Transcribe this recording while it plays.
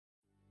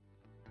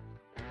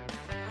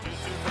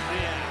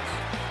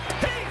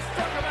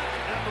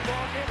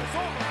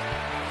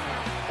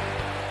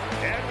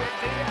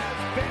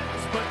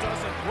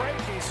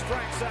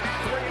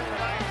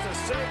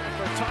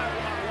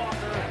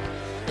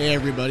Hey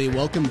everybody,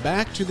 welcome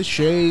back to the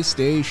Shea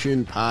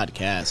Station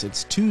Podcast.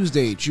 It's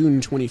Tuesday,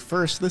 June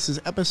 21st. This is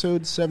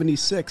episode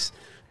 76.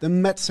 The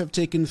Mets have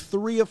taken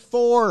 3 of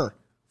 4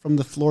 from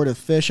the Florida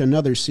Fish,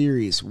 another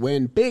series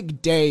win.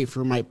 Big day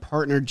for my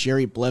partner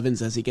Jerry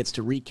Blevins as he gets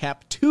to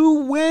recap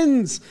 2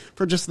 wins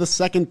for just the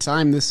second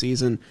time this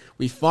season.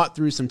 We fought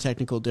through some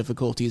technical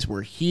difficulties.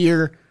 We're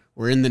here,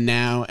 we're in the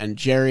now, and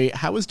Jerry,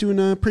 how was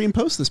doing pre and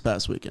post this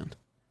past weekend?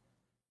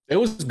 It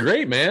was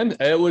great, man.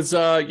 It was,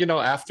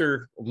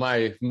 after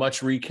my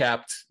much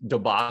recapped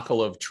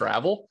debacle of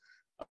travel,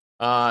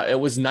 it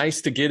was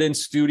nice to get in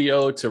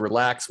studio, to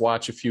relax,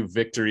 watch a few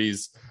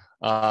victories.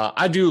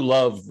 I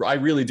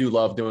really do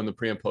love doing the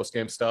pre and post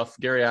game stuff.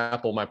 Gary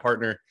Apple, my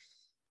partner,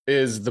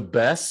 is the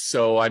best.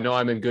 So I know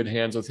I'm in good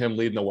hands with him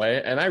leading the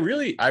way. And I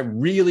really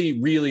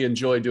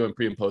enjoy doing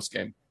pre and post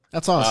game.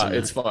 That's awesome.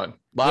 It's fun.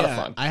 A lot of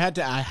fun. I have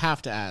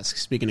to ask,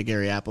 speaking of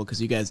Gary Apple,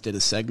 because you guys did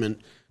a segment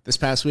this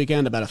past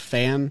weekend about a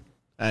fan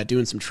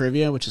doing some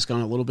trivia, which has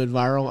gone a little bit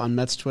viral on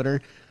Mets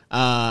Twitter.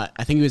 I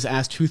think he was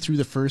asked who threw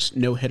the first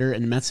no-hitter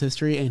in Mets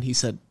history, and he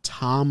said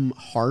Tom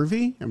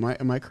Harvey. Am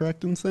I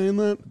correct in saying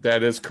that?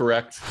 That is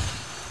correct.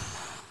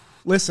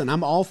 Listen,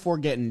 I'm all for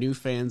getting new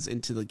fans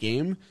into the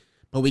game,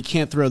 but we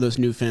can't throw those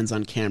new fans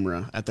on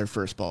camera at their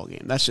first ball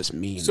game. That's just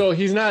mean. So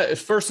he's not.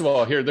 First of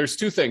all, there's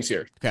 2 things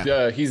here.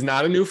 Okay. He's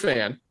not a new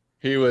fan.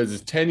 He was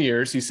 10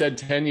 years. He said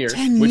 10 years,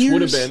 which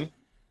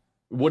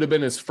would have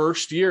been his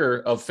first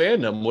year of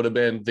fandom, would have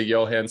been the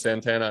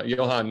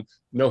Johan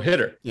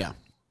no-hitter. Yeah.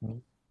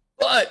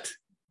 But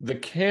the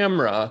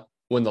camera,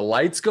 when the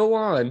lights go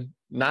on,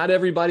 not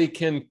everybody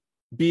can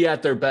be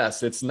at their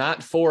best. It's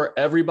not for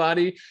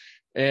everybody.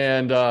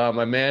 And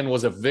my man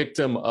was a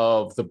victim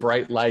of the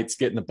bright lights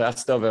getting the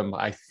best of him.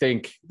 I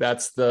think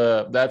that's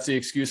the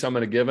excuse I'm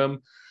going to give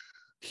him.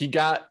 He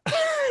got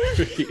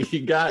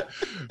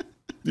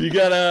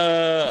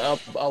a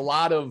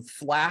lot of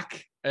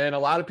flack. And a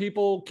lot of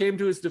people came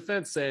to his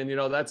defense saying,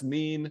 that's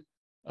mean.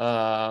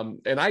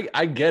 And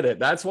I get it.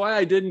 That's why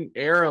I didn't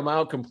air him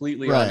out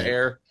completely on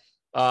air.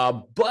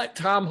 But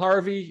Tom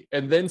Harvey,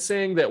 and then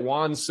saying that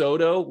Juan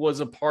Soto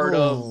was a part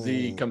of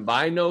the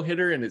combined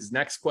no-hitter in his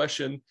next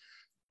question,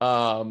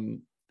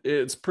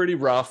 it's pretty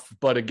rough.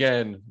 But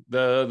again,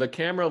 the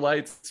camera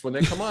lights, when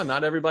they come on,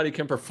 not everybody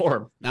can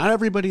perform. Not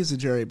everybody's a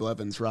Jerry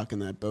Blevins rocking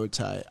that bow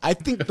tie. I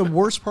think the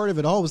worst part of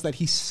it all was that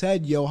he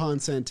said Johan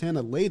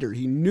Santana later.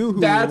 He knew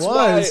who he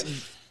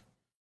was.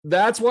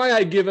 That's why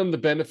I give him the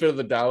benefit of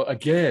the doubt.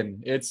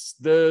 Again, it's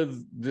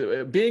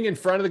the being in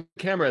front of the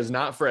camera is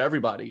not for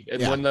everybody.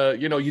 And when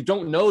you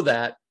don't know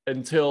that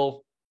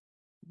until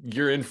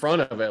you're in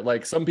front of it.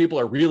 Like, some people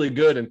are really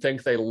good and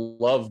think they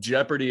love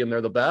Jeopardy and they're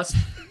the best.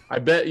 I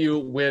bet you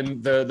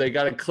when they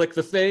got to click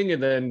the thing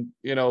and then,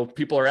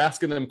 people are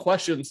asking them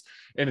questions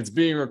and it's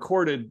being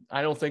recorded,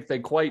 I don't think they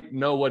quite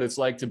know what it's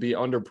like to be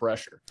under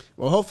pressure.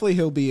 Well, hopefully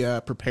he'll be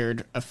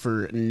prepared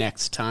for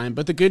next time.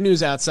 But the good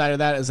news outside of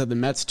that is that the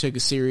Mets took a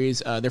series,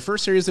 their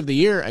first series of the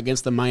year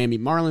against the Miami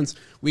Marlins.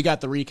 We got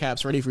the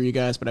recaps ready for you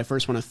guys, but I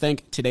first want to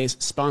thank today's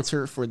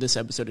sponsor for this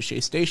episode of Shea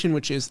Station,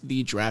 which is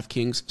the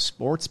DraftKings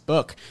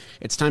Sportsbook.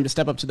 It's time to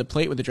step up to the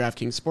plate with the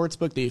DraftKings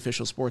Sportsbook, the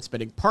official sports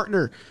betting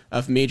partner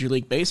of Major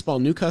League Baseball.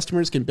 New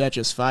customers can bet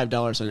just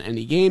 $5 on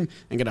any game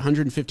and get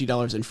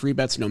 $150 in free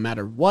bets no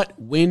matter what,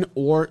 win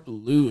or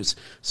lose.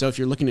 So if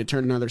you're looking to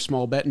turn another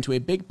small bet into a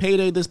big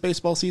payday this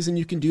baseball season,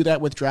 you can do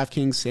that with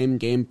DraftKings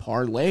same-game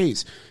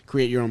parlays.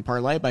 Create your own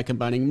parlay by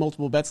combining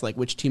multiple bets like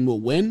which team will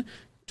win,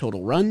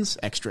 total runs,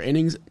 extra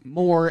innings,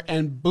 more,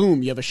 and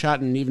boom, you have a shot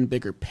at an even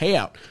bigger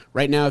payout.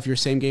 Right now, if your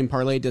same-game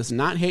parlay does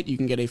not hit, you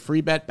can get a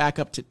free bet back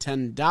up to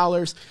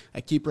 $10.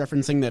 I keep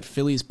referencing that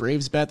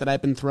Phillies-Braves bet that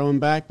I've been throwing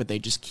back, but they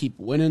just keep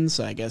winning,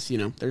 so I guess,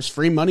 there's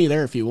free money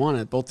there if you want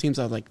it. Both teams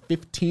have like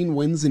 15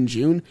 wins in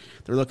June.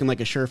 They're looking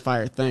like a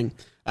surefire thing.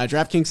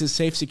 DraftKings is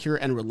safe, secure,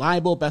 and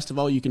reliable. Best of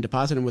all, you can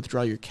deposit and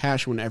withdraw your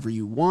cash whenever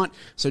you want.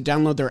 So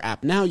download their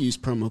app now. Use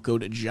promo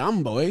code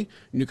JOMBOY.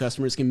 New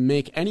customers can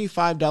make any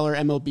 $5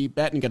 MLB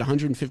bet and get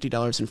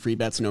 $150 in free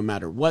bets no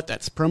matter what.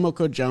 That's promo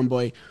code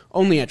JOMBOY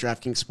only at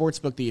DraftKings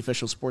Sportsbook, the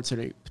official sports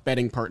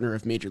betting partner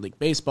of Major League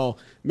Baseball.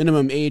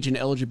 Minimum age and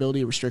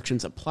eligibility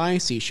restrictions apply.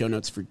 See show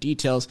notes for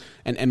details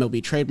and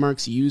MLB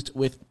trademarks used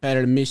with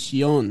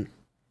permission.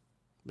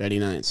 Very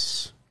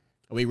nice.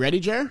 Are we ready,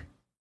 Jer?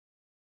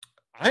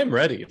 I'm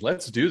ready.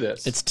 Let's do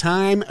this. It's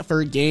time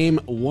for game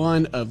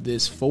 1 of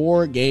this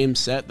 4-game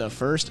set, the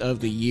first of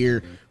the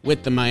year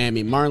with the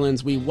Miami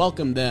Marlins. We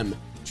welcome them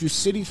to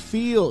Citi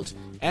Field,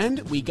 and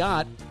we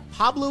got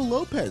Pablo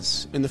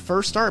Lopez in the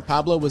first start.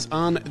 Pablo was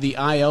on the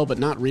IL, but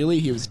not really.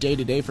 He was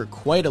day-to-day for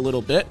quite a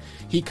little bit.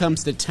 He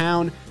comes to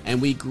town,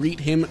 and we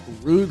greet him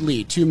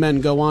rudely. 2 men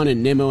go on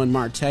in Nimmo and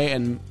Marte,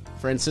 and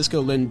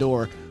Francisco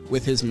Lindor,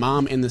 with his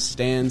mom in the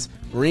stands,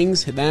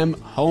 brings them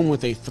home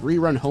with a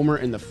 3-run homer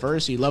in the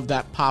first. He loved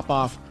that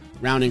pop-off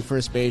rounding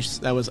first base.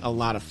 That was a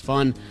lot of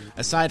fun.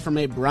 Aside from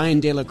a Brian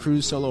De La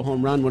Cruz solo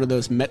home run, one of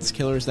those Mets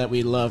killers that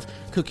we love,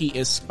 Cookie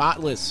is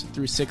spotless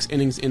through 6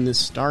 innings in this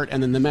start,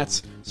 and then the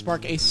Mets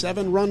spark a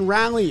 7-run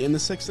rally in the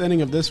 6th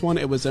inning of this one.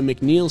 It was a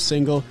McNeil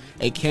single,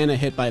 a Canna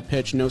hit by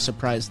pitch, no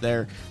surprise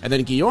there. And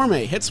then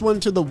Guillorme hits one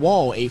to the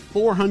wall, a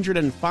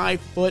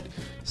 405-foot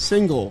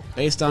single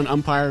based on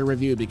umpire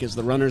review because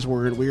the runners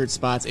were in weird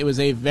spots. It was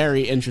a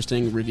very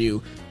interesting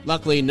review.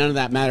 Luckily, none of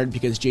that mattered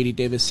because J.D.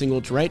 Davis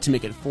singled to right to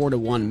make it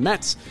 4-1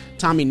 Mets.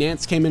 Tommy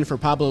Nance came in for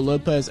Pablo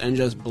Lopez and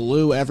just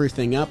blew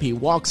everything up. He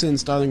walks in,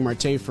 Starling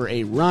Marte for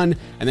a run,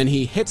 and then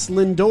he hits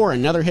Lindor,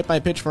 another hit by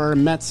pitch for our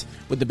Mets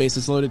with the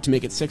bases loaded to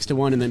make it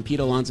 6-1, and then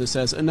Pete Alonso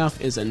says enough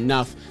is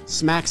enough,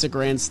 smacks a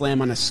grand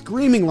slam on a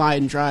screaming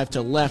line drive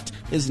to left,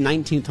 his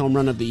 19th home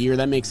run of the year.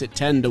 That makes it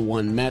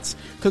 10-1 Mets.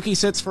 Cookie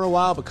sits for a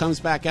while but comes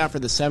back out for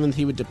the 7th.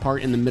 He would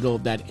depart in the middle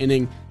of that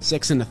inning.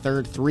 6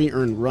 1/3, 3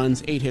 earned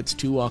runs, 8 hits,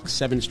 2 walks,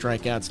 7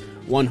 strikeouts,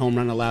 1 home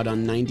run allowed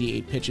on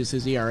 98 pitches.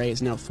 His ERA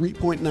is now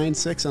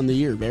 3.96 on the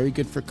year. Very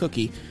good for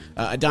Cookie.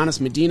 Adonis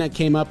Medina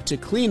came up to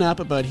clean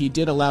up, but he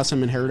did allow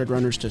some inherited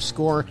runners to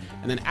score.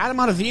 And then Adam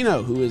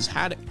Ottavino, who has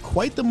had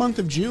quite the month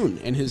of June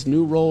in his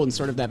new role in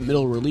sort of that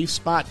middle relief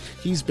spot.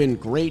 He's been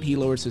great. He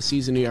lowers his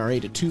season ERA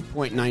to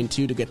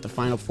 2.92 to get the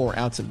final 4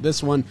 outs of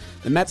this one.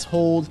 The Mets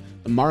hold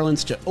the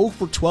Marlins to 0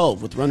 for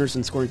 12 with runners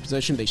in scoring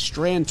position. They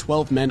strand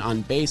 12 men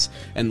on base,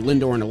 and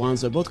Lindor and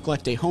Alonso both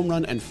collect a home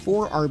run and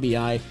 4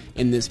 RBI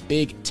in this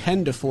big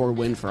 10-4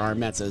 win for our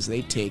Mets as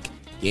they take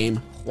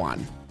Game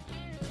 1.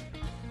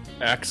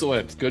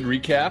 Excellent. Good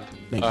recap.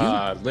 Thank you.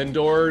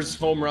 Lindor's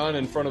home run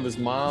in front of his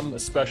mom, a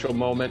special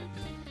moment.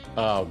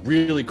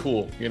 Really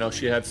cool. You know,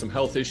 she had some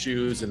health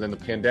issues and then the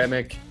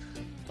pandemic.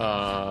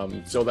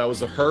 So that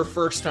was her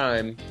first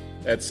time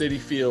at Citi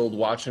Field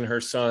watching her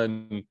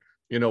son,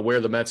 you know, wear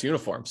the Mets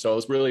uniform. So it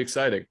was really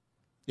exciting.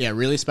 Yeah,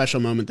 really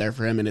special moment there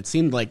for him, and it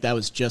seemed like that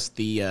was just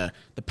the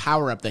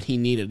power-up that he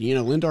needed. You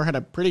know, Lindor had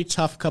a pretty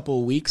tough couple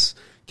of weeks,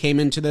 came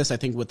into this, I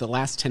think, with the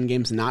last 10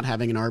 games not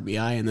having an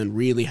RBI, and then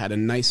really had a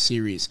nice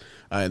series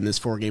in this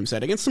 4-game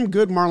set against some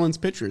good Marlins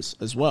pitchers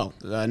as well.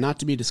 Not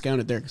to be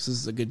discounted there, because this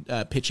is a good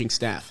pitching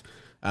staff.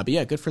 But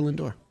yeah, good for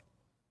Lindor.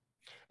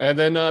 And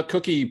then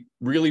Cookie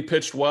really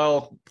pitched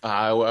well.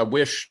 I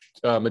wish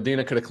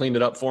Medina could have cleaned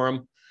it up for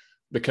him,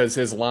 because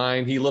his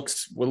line, he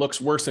looks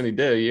worse than he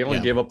did. He only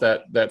gave up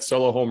that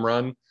solo home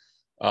run.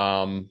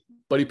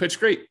 But he pitched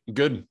great.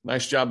 Good.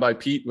 Nice job by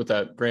Pete with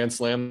that grand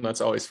slam.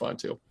 That's always fun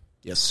too.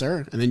 Yes,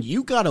 sir. And then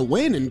you got a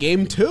win in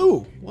Game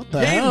 2. What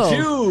the hell?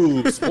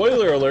 Game 2.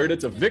 Spoiler alert.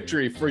 It's a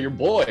victory for your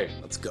boy.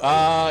 Let's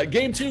go.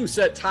 Game 2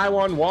 set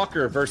Taijuan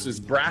Walker versus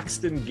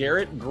Braxton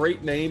Garrett.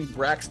 Great name,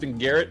 Braxton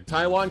Garrett.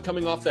 Taijuan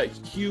coming off that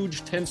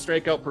huge 10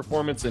 strikeout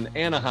performance in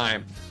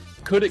Anaheim.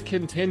 Could it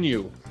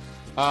continue?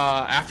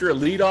 After a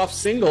leadoff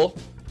single,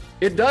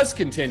 it does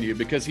continue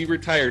because he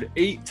retired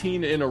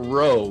 18 in a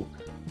row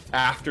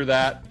after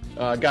that.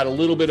 Got a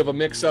little bit of a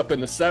mix-up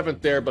in the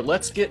 7th there, but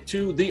let's get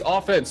to the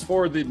offense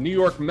for the New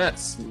York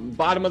Mets.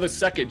 Bottom of the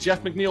 2nd,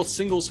 Jeff McNeil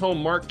singles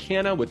home Mark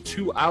Canha with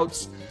 2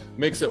 outs,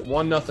 makes it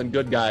 1-0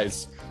 good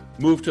guys.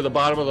 Move to the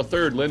bottom of the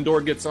 3rd,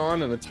 Lindor gets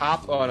on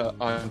top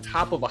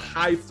of a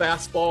high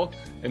fastball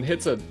and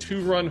hits a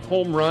 2-run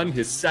home run,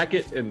 his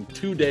 2nd in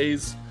 2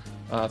 days.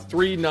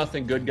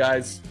 3-0 good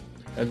guys.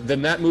 And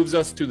then that moves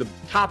us to the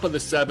top of the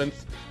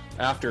 7th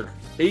after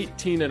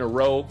 18 in a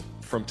row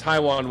from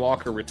Taijuan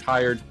Walker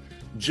retired.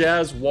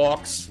 Jazz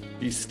walks,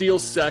 he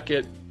steals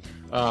 2nd.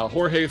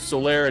 Jorge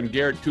Soler and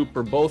Garrett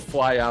Cooper both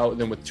fly out,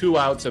 and then with 2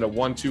 outs and a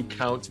 1-2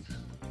 count,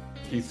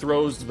 he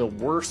throws the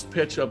worst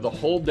pitch of the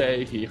whole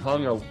day. He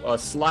hung a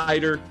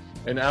slider,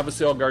 and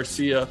Avisail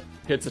Garcia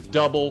hits a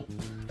double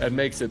and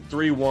makes it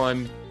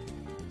 3-1.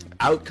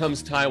 Out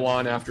comes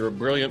Taijuan after a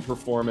brilliant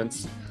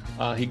performance.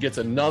 He gets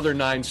another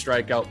 9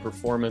 strikeout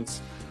performance.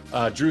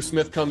 Drew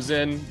Smith comes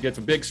in, gets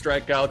a big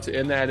strikeout to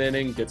end that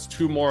inning, gets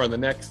 2 more in the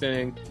next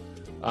inning.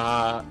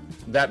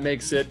 That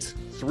makes it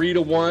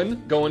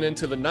 3-1 going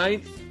into the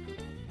 9th.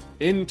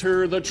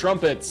 Enter the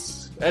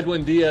trumpets.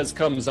 Edwin Diaz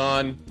comes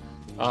on.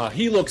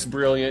 He looks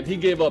brilliant. He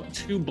gave up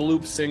 2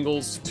 bloop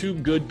singles, 2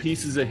 good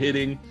pieces of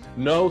hitting,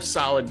 no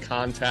solid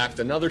contact,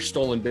 another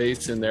stolen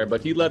base in there,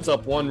 but he lets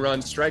up 1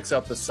 run, strikes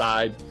out the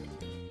side,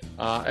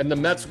 and the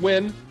Mets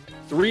win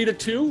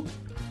 3-2.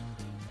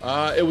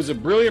 It was a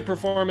brilliant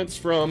performance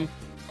from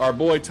our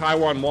boy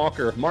Taijuan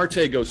Walker.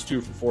 Marte goes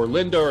 2 for 4.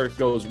 Lindor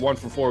goes 1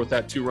 for 4 with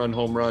that 2-run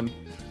home run.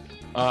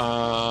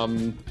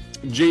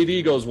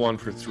 JD goes 1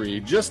 for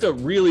 3. Just a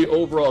really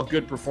overall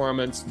good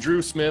performance.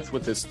 Drew Smith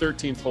with his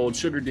 13th hold.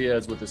 Sugar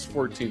Diaz with his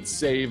 14th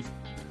save.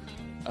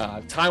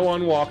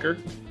 Taijuan Walker,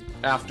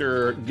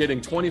 after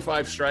getting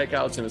 25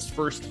 strikeouts in his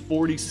first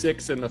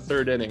 46 in the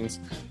 3rd innings,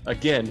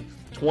 again,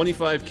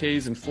 25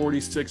 Ks and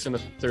 46 in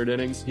the 3rd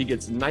innings. He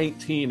gets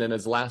 19 in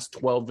his last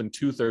 12 and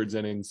 2/3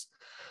 innings.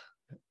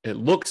 It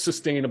looks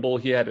sustainable.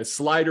 He had a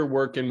slider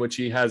working, which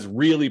he has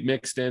really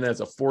mixed in as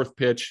a 4th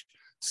pitch.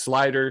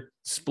 Slider,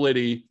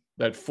 splitty,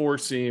 that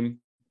 4-seam,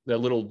 that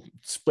little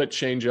split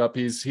changeup.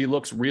 He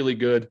looks really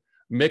good.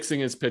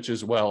 mixing his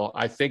pitches well.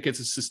 I think it's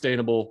a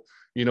sustainable,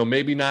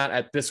 maybe not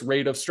at this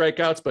rate of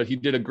strikeouts, but he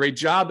did a great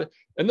job.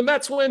 And the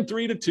Mets win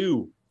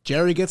 3-2.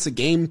 Jerry gets a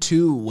Game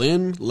 2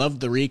 win.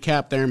 Loved the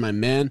recap there, my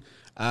man.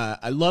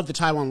 I love the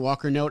Taijuan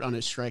Walker note on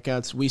his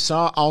strikeouts. We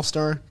saw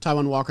All-Star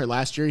Taijuan Walker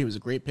last year. He was a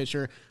great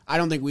pitcher. I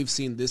don't think we've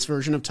seen this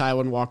version of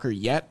Taijuan Walker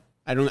yet.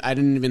 I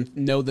didn't even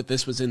know that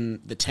this was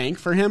in the tank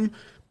for him,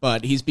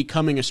 but he's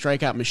becoming a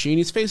strikeout machine.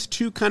 He's faced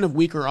two kind of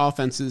weaker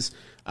offenses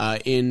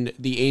in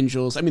the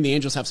Angels. I mean, the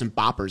Angels have some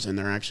boppers in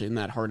there, actually, in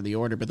that heart of the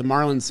order, but the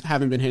Marlins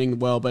haven't been hitting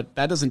well, but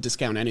that doesn't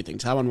discount anything.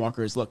 Taijuan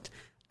Walker has looked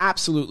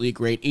absolutely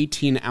great.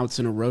 18 outs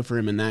in a row for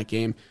him in that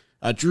game.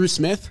 Drew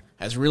Smith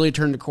has really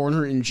turned the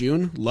corner in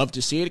June. Love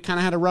to see it. Kind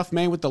of had a rough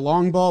May with the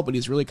long ball, but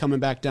he's really coming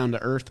back down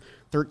to earth.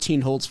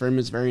 13 holds for him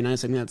is very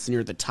nice. I think that's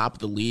near the top of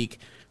the league.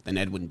 Then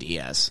Edwin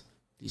Diaz.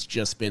 He's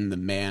just been the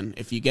man.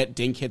 If you get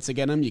dink hits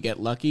against him, you get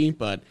lucky.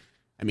 But,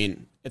 I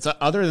mean,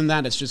 other than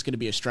that, it's just going to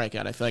be a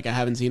strikeout. I feel like I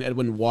haven't seen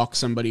Edwin walk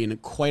somebody in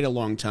quite a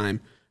long time,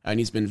 and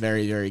he's been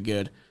very, very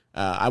good.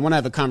 I want to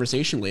have a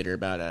conversation later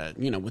about,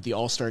 with the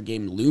All-Star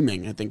game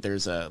looming. I think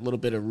there's a little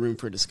bit of room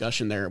for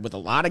discussion there with a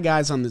lot of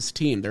guys on this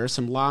team. There are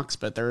some locks,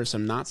 but there are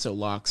some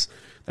not-so-locks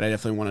that I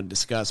definitely want to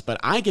discuss. But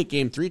I get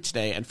Game 3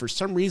 today, and for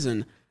some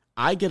reason,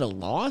 I get a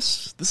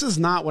loss? This is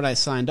not what I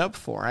signed up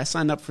for. I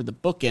signed up for the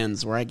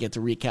bookends where I get to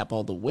recap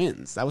all the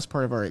wins. That was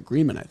part of our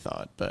agreement, I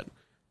thought, but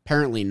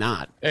apparently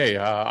not. Hey,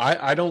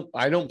 I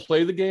don't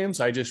play the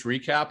games. I just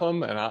recap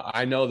them, and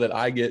I know that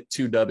I get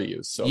 2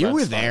 W's. So you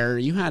were there.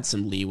 You had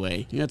some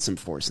leeway. You had some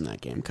force in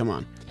that game. Come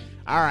on.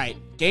 All right,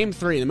 Game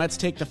 3. The Mets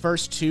take the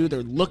first 2.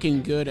 They're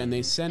looking good, and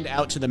they send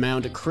out to the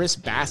mound Chris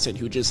Bassitt,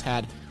 who just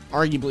had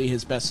arguably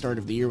his best start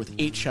of the year with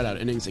 8 shutout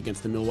innings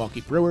against the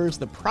Milwaukee Brewers.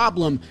 The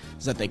problem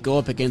is that they go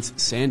up against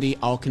Sandy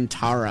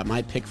Alcantara,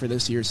 my pick for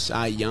this year's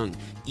Cy Young,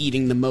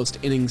 eating the most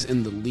innings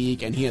in the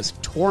league, and he has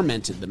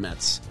tormented the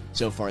Mets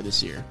so far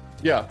this year.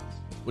 Yeah.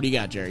 What do you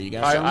got, Jerry? You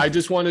got something? I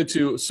just wanted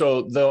to,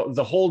 so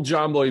the whole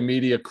John Boy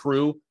Media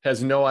crew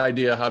has no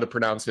idea how to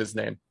pronounce his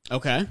name.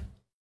 Okay.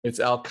 It's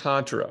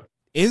Alcantara.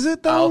 Is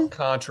it, though?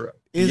 Alcantara.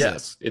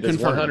 Yes, it is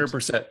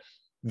 100%.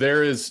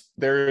 There is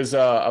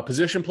a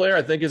position player.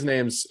 I think his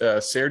name's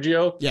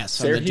Sergio. Yes,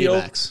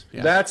 Sergio.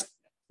 Yeah.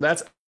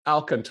 That's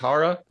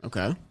Alcantara.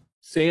 Okay.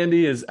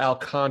 Sandy is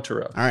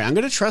Alcantara. All right, I'm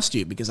going to trust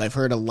you because I've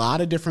heard a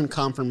lot of different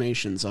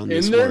confirmations on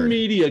this in their word.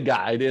 Media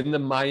guide, in the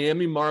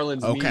Miami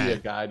Marlins media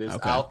guide, is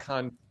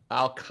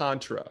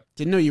Alcantara.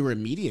 Didn't know you were a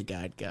media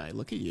guide guy.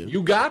 Look at you.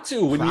 You got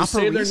to when you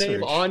say their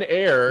name on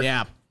air.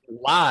 Yeah.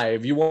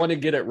 Live, you want to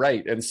get it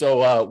right, and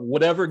so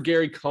whatever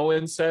Gary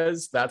Cohen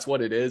says, that's what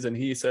it is, and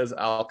he says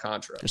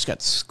Alcantara. I just got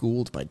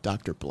schooled by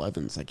Dr.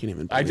 Blevins. I can't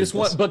even. I just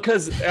want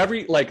because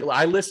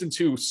I listen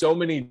to so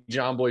many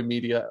John Boy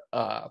Media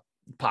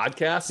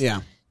podcasts.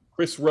 Yeah,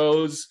 Chris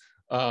Rose,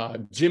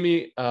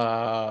 Jimmy,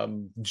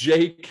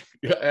 Jake.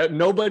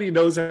 Nobody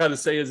knows how to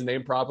say his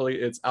name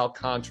properly. It's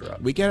Alcantara.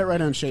 We get it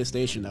right on Shea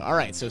Station, though. All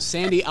right, so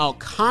Sandy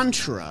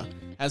Alcantara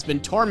has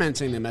been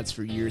tormenting the Mets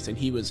for years, and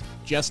he was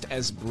just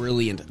as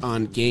brilliant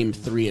on Game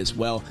 3 as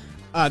well.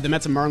 The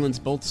Mets and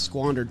Marlins both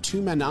squandered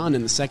 2 men on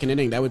in the second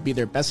inning. That would be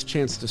their best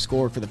chance to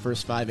score for the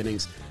first 5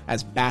 innings,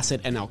 as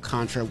Bassitt and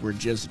Alcantara were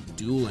just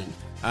dueling.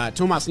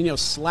 Tomas Niño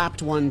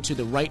slapped one to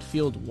the right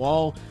field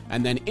wall,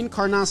 and then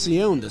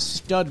Encarnacion, the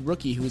stud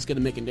rookie who was going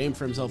to make a name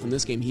for himself in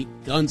this game, he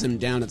guns him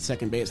down at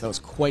second base. That was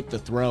quite the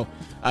throw.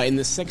 In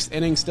the 6th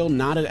inning, still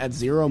knotted at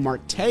 0,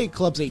 Marte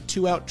clubs a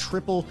 2-out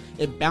triple.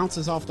 It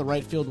bounces off the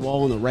right field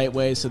wall in the right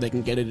way so they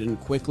can get it in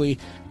quickly.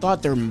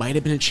 Thought there might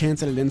have been a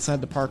chance at it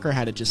inside the Parker,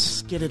 had it just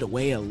skidded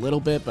away a little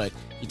bit, but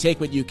you take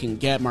what you can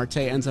get. Marte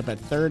ends up at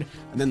 3rd,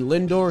 and then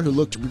Lindor, who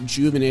looked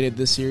rejuvenated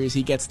this series,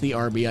 he gets the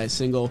RBI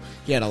single.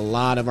 He had a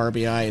lot of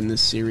RBI in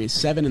this series,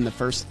 7 in the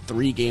first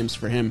 3 games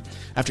for him,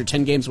 after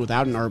 10 games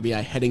without an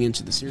RBI heading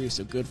into the series,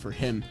 so good for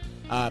him.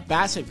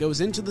 Bassitt goes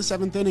into the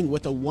 7th inning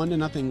with a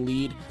 1-0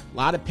 lead. A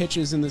lot of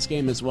pitches in this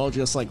game as well,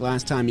 just like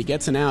last time. He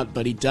gets an out,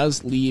 but he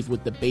does leave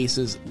with the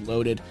bases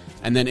loaded.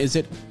 And then is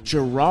it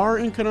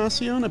Gerard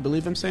Encarnacion? I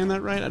believe I'm saying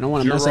that right. I don't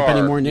want to mess up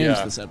any more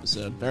names this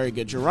episode. Very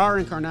good. Gerard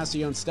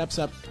Encarnacion steps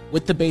up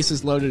with the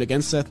bases loaded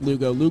against Seth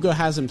Lugo. Lugo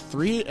has him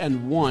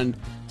 3-1,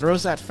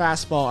 throws that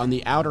fastball on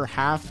the outer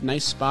half.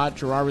 Nice spot.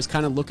 Gerard was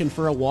kind of looking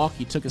for a walk.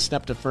 He took a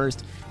step to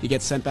first. He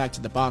gets sent back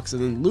to the box,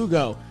 and then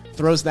Lugo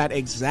throws that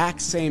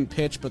exact same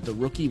pitch, but the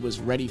rookie was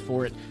ready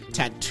for it,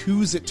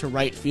 tattoos it to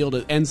right field.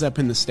 It ends up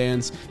in the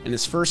stands, and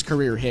his first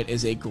career hit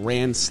is a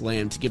grand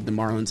slam to give the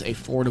Marlins a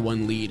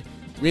 4-1 lead.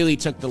 Really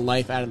took the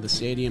life out of the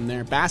stadium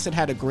there. Bassitt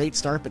had a great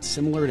start, but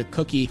similar to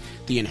Cookie,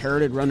 the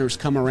inherited runners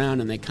come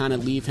around and they kind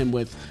of leave him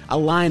with a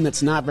line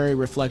that's not very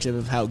reflective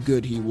of how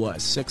good he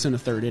was. 6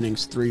 1/3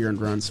 innings, 3 earned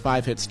runs,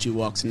 5 hits, 2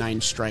 walks, 9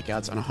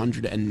 strikeouts on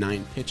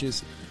 109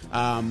 pitches.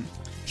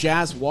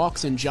 Jazz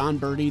walks, and John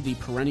Birdie, the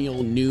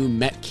perennial new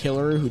Met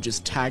killer who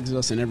just tags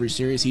us in every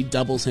series, he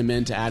doubles him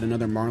in to add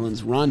another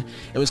Marlins run.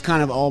 It was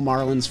kind of all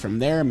Marlins from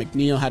there.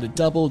 McNeil had a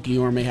double,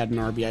 Guillorme had an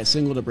RBI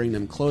single to bring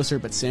them closer,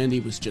 but Sandy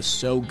was just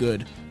so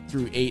good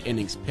through 8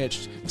 innings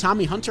pitched.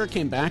 Tommy Hunter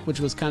came back, which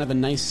was kind of a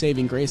nice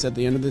saving grace at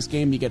the end of this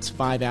game. He gets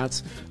 5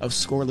 outs of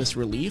scoreless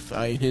relief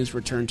in his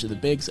return to the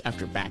bigs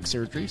after back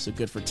surgery, so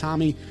good for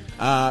Tommy.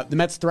 The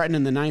Mets threaten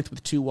in the 9th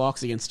with 2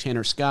 walks against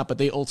Tanner Scott, but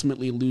they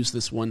ultimately lose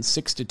this one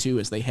 6-2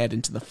 as they head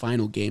into the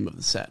final game of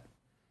the set.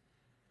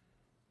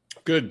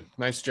 Good.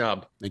 Nice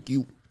job. Thank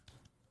you.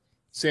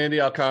 Sandy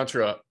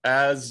Alcantara,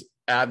 as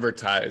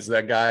advertised,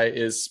 that guy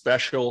is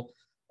special.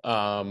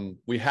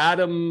 We had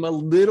him a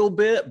little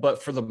bit,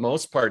 but for the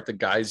most part, the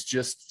guy's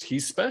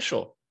he's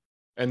special.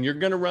 And you're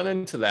going to run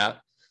into that.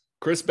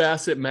 Chris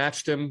Bassett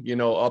matched him,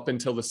 up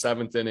until the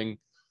 7th inning.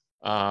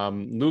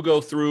 Lugo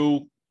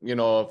threw, a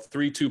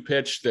 3-2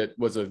 pitch that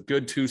was a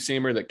good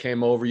 2-seamer that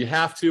came over. You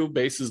have to,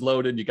 bases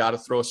loaded. You got to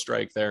throw a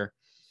strike there.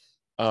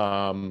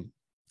 And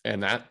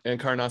that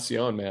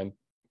Encarnacion, man,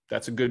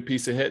 that's a good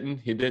piece of hitting.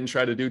 He didn't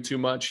try to do too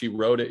much. He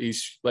rode it.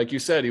 He's, like you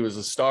said, he was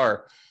a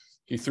star.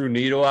 He threw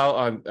Nito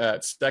out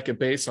at second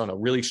base on a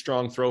really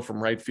strong throw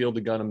from right field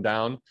to gun him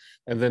down.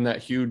 And then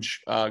that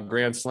huge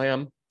grand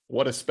slam.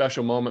 What a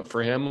special moment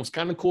for him. It was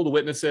kind of cool to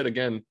witness it.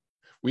 Again,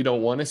 we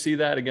don't want to see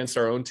that against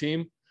our own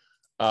team.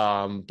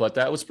 But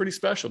that was pretty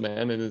special,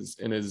 man.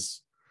 In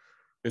his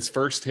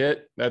first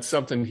hit, that's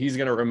something he's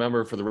going to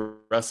remember for the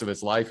rest of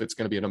his life. It's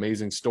going to be an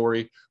amazing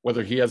story,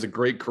 whether he has a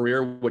great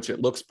career, which it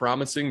looks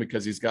promising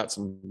because he's got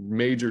some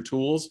major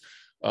tools,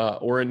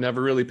 or it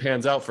never really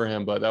pans out for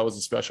him. But that was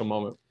a special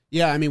moment.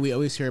 Yeah, I mean, we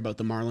always hear about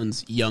the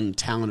Marlins' young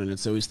talent, and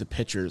it's always the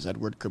pitchers,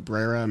 Edward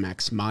Cabrera,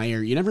 Max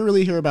Meyer. You never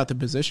really hear about the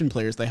position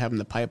players they have in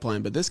the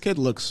pipeline, but this kid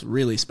looks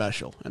really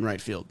special in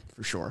right field,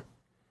 for sure.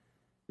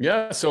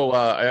 Yeah, so,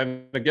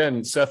 and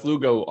again, Seth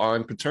Lugo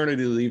on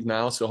paternity leave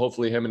now, so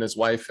hopefully him and his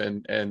wife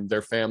and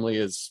their family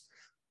is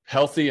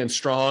healthy and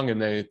strong,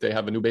 and they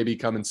have a new baby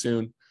coming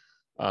soon.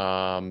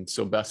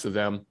 So best of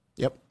them.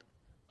 Yep.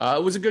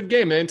 It was a good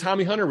game, man.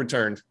 Tommy Hunter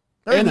returned.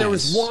 Very and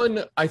nice.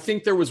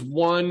 there was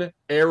one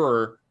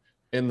error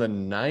in the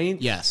 9th.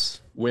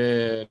 Yes.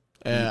 When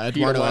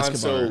Eduardo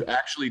Escobar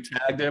actually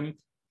tagged him.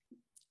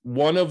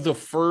 One of the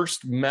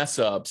first mess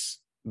ups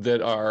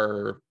that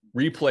our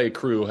replay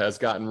crew has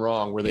gotten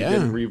wrong where they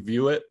didn't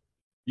review it.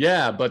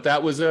 Yeah, but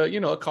that was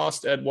it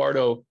cost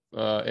Eduardo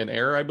an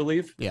error, I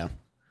believe. Yeah.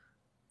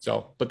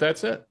 So, but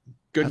that's it.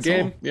 Good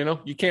game.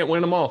 All. You can't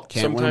win them all.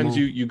 Sometimes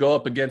you go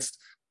up against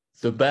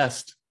the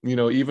best,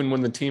 even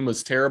when the team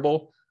was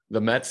terrible. The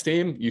Mets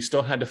team, you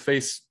still had to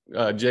face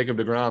Jacob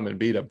deGrom and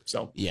beat him.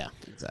 So yeah,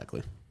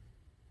 exactly.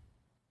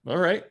 All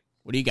right.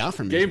 What do you got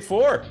for me? Game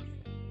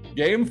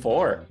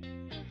 4.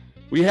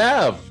 We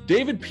have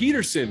David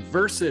Peterson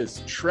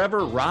versus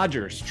Trevor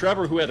Rogers.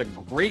 Trevor, who had a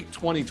great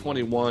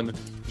 2021,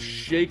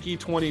 shaky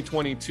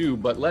 2022,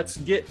 but let's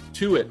get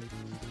to it.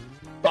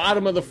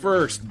 Bottom of the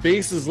first,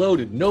 bases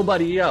loaded,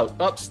 nobody out.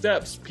 Up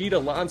steps Pete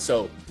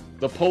Alonso,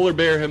 the polar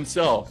bear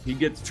himself.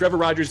 Trevor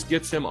Rogers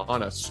gets him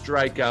on a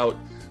strikeout.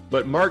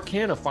 But Mark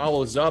Canha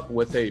follows up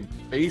with a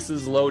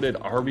bases-loaded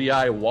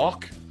RBI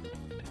walk.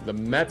 The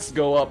Mets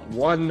go up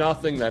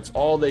 1-0. That's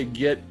all they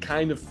get.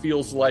 Kind of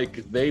feels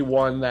like they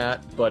won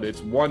that, but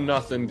it's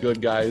 1-0.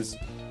 Good guys.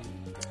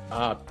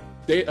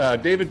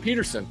 David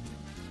Peterson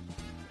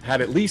had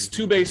at least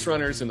 2 base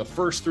runners in the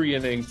first 3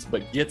 innings,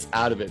 but gets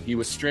out of it. He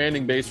was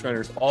stranding base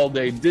runners all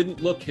day.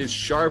 Didn't look his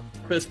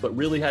sharpest, but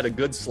really had a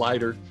good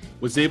slider.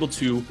 Was able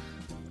to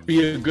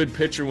be a good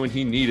pitcher when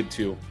he needed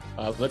to.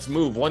 Let's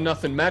move.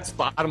 1-0 Mets,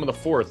 bottom of the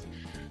 4th.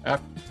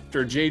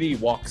 After JD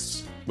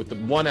walks with the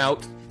 1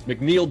 out,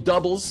 McNeil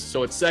doubles,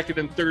 so it's 2nd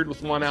and 3rd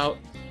with 1 out.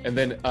 And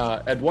then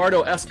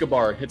Eduardo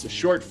Escobar hits a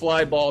short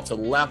fly ball to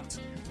left.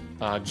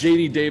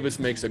 JD Davis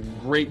makes a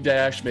great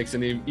dash, makes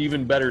an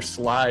even better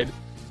slide.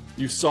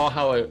 You saw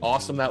how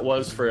awesome that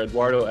was for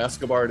Eduardo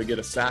Escobar to get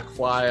a sac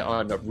fly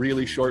on a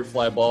really short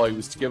fly ball. He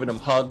was giving him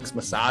hugs,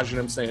 massaging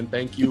him, saying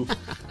thank you.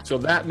 So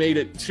that made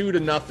it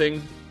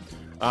 2-0.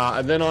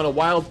 And then on a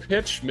wild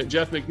pitch,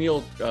 Jeff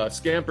McNeil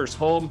scampers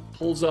home,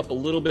 pulls up a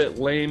little bit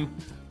lame,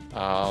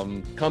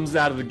 comes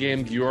out of the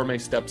game. Guillorme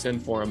steps in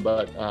for him,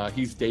 but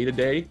he's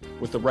day-to-day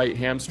with the right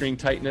hamstring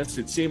tightness.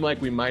 It seemed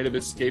like we might have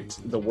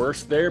escaped the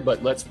worst there,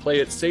 but let's play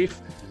it safe.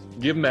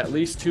 Give him at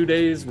least 2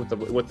 days with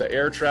the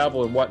air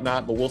travel and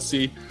whatnot, but we'll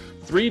see.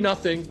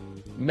 3-0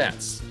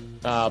 Mets.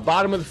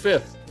 Bottom of the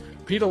 5th,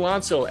 Pete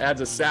Alonso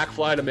adds a sac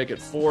fly to make it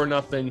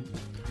 4-0.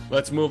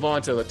 Let's move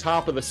on to the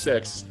top of the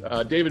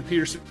 6th. David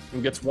Peterson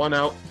gets 1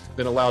 out,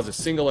 then allows a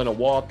single and a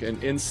walk,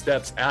 and in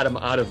steps Adam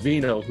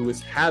Ottavino, who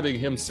is having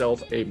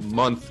himself a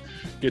month.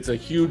 Gets a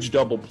huge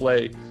double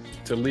play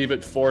to leave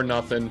it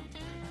 4-0.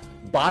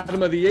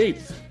 Bottom of the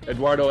 8th,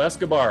 Eduardo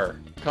Escobar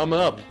come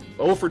up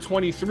 0 for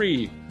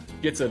 23,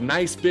 gets a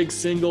nice big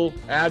single,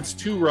 adds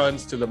 2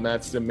 runs to the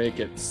Mets to make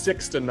it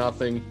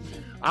 6-0.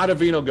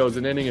 Ottavino goes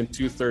an inning and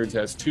 2/3,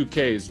 has 2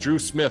 Ks. Drew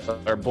Smith,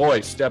 our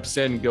boy, steps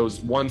in, goes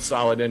 1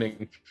 solid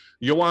inning.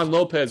 Yohan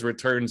Lopez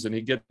returns, and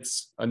he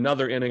gets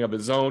another inning of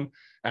his own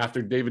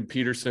after David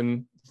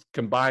Peterson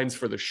combines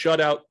for the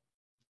shutout.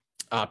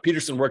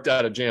 Peterson worked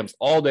out of jams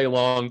all day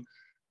long,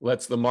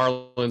 lets the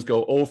Marlins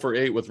go 0 for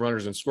 8 with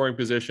runners in scoring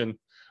position.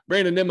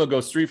 Brandon Nimmo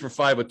goes 3 for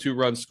 5 with 2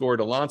 runs scored.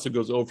 Alonso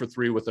goes 0 for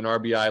 3 with an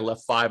RBI,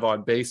 left 5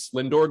 on base.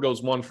 Lindor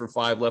goes 1 for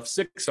 5, left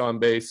 6 on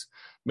base.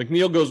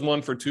 McNeil goes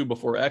 1 for 2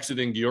 before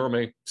exiting.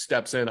 Guillorme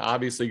steps in,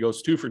 obviously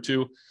goes 2 for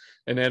 2.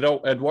 And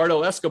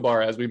Eduardo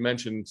Escobar, as we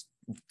mentioned,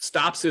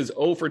 stops his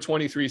 0 for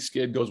 23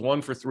 skid, goes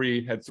 1 for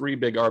 3, had 3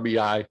 big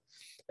RBI.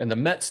 And the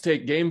Mets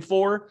take game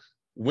 4,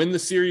 win the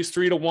series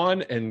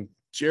 3-1, and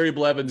Jerry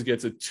Blevins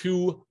gets a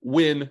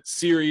 2-win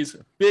series.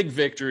 Big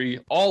victory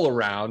all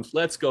around.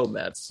 Let's go,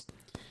 Mets.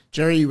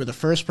 Jerry, you were the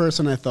first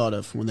person I thought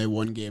of when they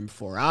won Game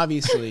 4.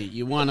 Obviously,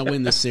 you want to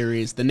win the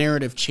series. The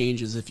narrative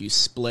changes if you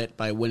split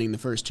by winning the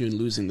first 2 and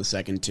losing the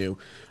second 2.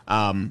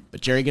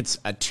 But Jerry gets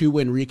a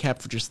 2-win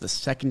recap for just the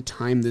second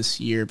time this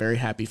year. Very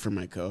happy for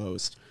my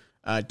co-host.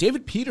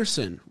 David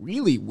Peterson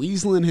really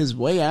weaseling his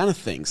way out of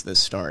things this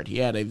start. He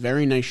had a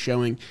very nice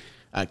showing.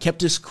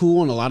 Kept us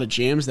cool in a lot of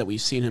jams that we've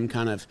seen him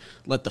kind of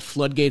let the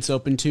floodgates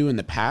open to in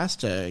the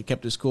past.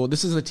 Kept us cool.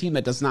 This is a team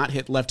that does not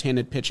hit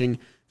left-handed pitching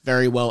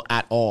very well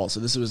at all. So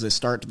this was a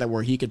start that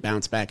where he could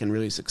bounce back and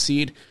really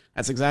succeed.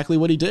 That's exactly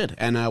what he did.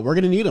 And we're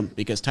going to need him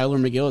because Tyler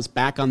McGill is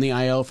back on the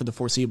IL for the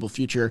foreseeable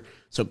future.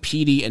 So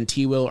PD and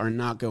T-Will are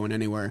not going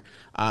anywhere.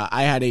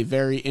 I had a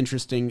very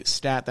interesting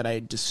stat that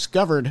I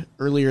discovered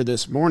earlier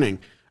this morning.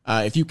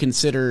 If you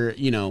consider,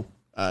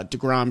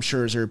 DeGrom,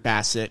 Scherzer,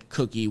 Bassett,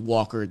 Cookie,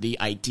 Walker, the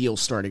ideal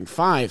starting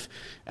 5,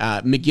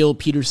 McGill,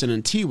 Peterson,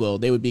 and T-Will,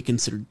 they would be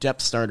considered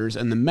depth starters.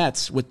 And the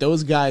Mets, with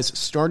those guys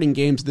starting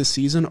games this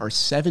season, are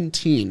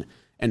 17-5.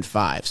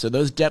 So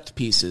those depth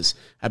pieces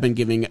have been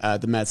giving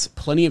the Mets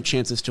plenty of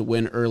chances to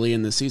win early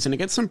in the season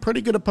against some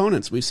pretty good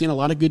opponents. We've seen a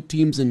lot of good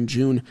teams in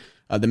June.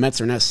 The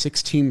Mets are now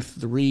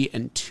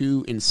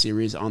 16-3-2 in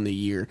series on the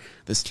year.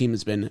 This team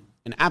has been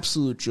an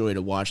absolute joy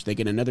to watch. They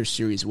get another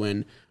series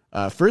win.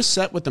 First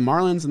set with the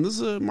Marlins, and this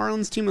is a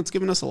Marlins team that's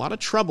given us a lot of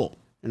trouble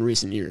in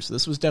recent years. So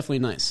this was definitely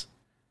nice.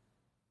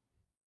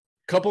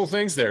 Couple of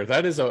things there.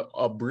 That is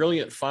a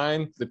brilliant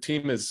find. The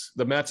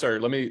Mets are,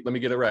 let me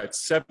get it right,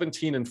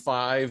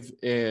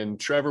 17-5 in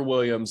Trevor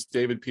Williams,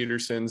 David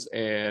Peterson's,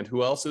 and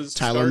who else is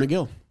Tyler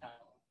McGill.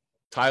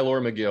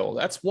 Tyler McGill.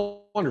 That's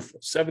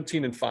wonderful.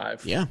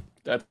 17-5. Yeah.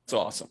 That's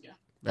awesome. Yeah.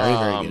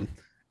 Very good.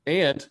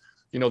 And,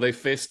 they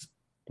faced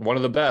one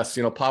of the best.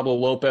 Pablo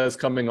Lopez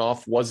coming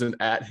off wasn't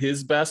at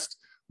his best.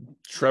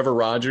 Trevor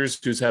Rogers,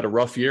 who's had a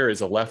rough year,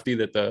 is a lefty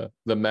that the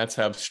Mets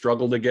have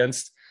struggled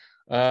against.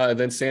 And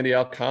then Sandy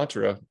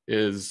Alcantara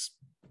is,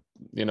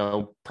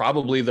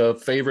 probably the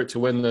favorite to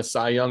win the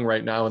Cy Young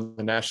right now in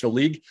the National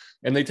League.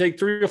 And they take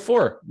 3 or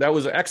 4. That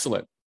was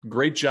excellent.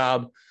 Great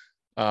job.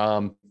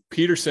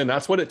 Peterson,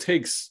 that's what it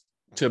takes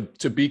to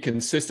be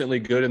consistently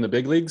good in the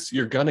big leagues.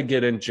 You're going to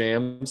get in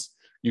jams.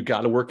 You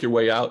got to work your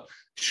way out.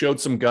 Showed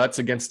some guts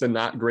against a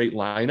not great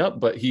lineup,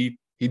 but he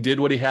did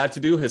what he had to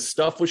do. His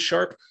stuff was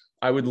sharp.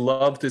 I would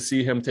love to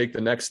see him take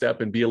the next step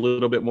and be a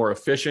little bit more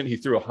efficient. He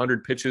threw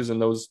 100 pitches in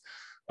those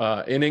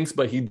innings,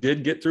 but he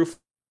did get through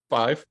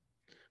 5,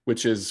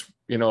 which is,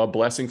 a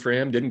blessing for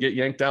him. Didn't get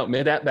yanked out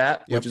mid at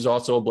bat, which is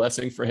also a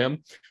blessing for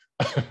him.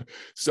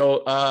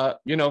 So,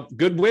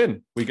 good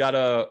win. We got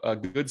a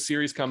good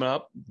series coming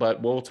up,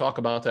 but we'll talk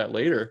about that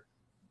later.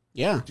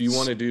 Yeah. Do you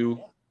want to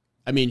do?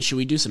 Should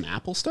we do some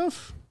Apple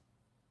stuff?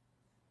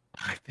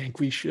 I think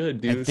we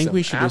should do. I think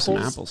we should do some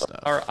Apple stuff.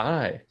 Our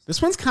eye.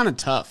 This one's kind of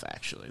tough,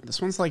 actually.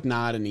 This one's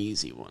not an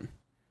easy one.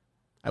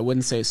 I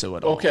wouldn't say so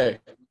at all. Okay.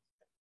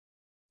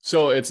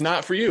 So it's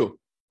not for you.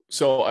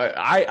 So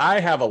I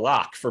have a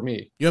lock for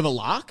me. You have a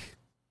lock?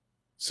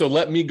 So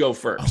let me go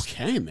first.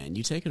 Okay, man,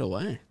 you take it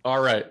away.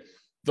 All right.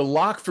 The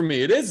lock for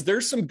me,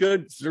 there's some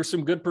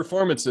good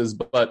performances,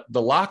 but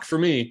the lock for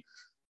me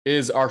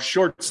is our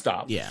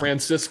shortstop. Yeah.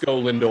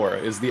 Francisco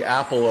Lindor is the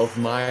apple of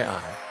my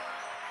eye.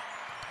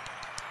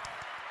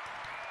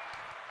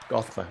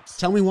 Golf claps.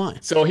 Tell me why.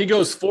 So he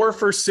goes 4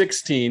 for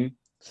 16,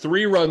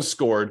 3 runs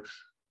scored,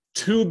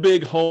 2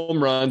 big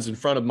home runs in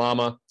front of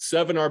Mama,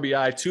 7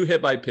 RBI, 2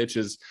 hit by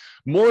pitches.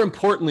 More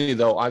importantly,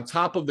 though, on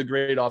top of the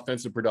great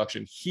offensive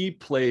production, he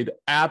played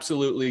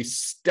absolutely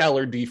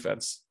stellar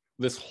defense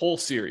this whole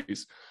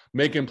series,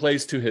 making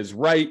plays to his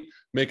right,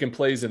 making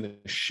plays in the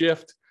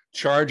shift,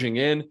 charging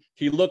in.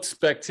 He looks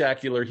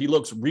spectacular. He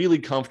looks really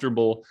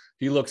comfortable.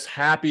 He looks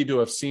happy to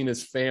have seen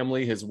his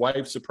family. His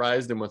wife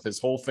surprised him with his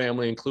whole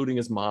family, including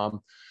his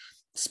mom.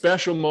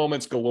 Special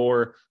moments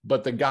galore,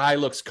 but the guy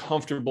looks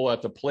comfortable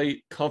at the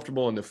plate,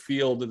 comfortable in the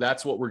field.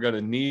 That's what we're going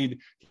to need.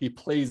 He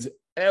plays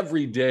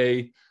every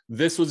day.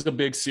 This was a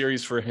big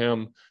series for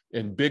him.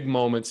 In big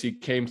moments, he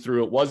came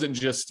through. It wasn't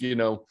just,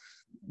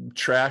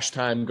 trash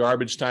time,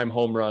 garbage time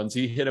home runs.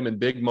 He hit them in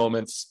big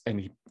moments, and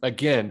he,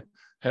 again,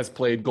 has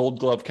played Gold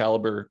Glove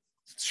caliber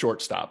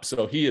shortstop.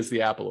 So he is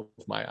the apple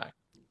of my eye.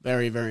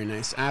 Very, very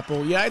nice.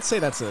 Apple, yeah, I'd say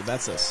that's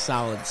a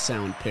solid,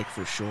 sound pick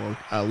for sure.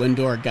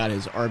 Lindor got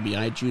his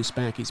RBI juice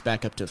back. He's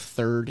back up to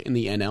third in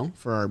the NL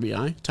for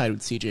RBI, tied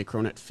with CJ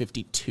Cron at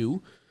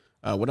 52.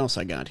 What else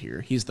I got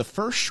here? He's the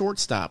first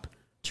shortstop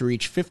to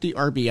reach 50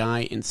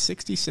 RBI in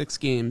 66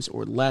 games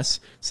or less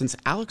since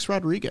Alex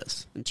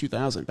Rodriguez in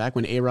 2000, back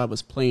when A-Rod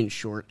was playing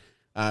short.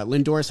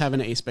 Lindor's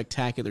having a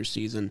spectacular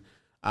season.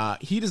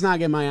 He does not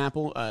get my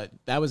Apple.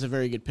 That was a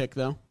very good pick,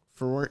 though.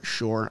 For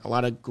sure. A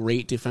lot of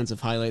great defensive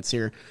highlights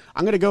here.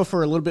 I'm going to go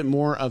for a little bit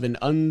more of an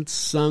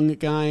unsung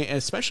guy,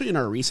 especially in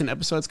our recent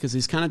episodes, because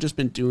he's kind of just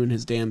been doing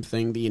his damn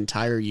thing the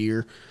entire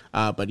year.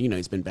 But,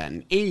 he's been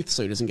batting 8th,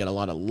 so he doesn't get a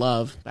lot of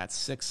love. Bats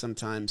 6th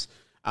sometimes.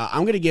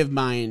 I'm going to give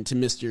mine to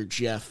Mr.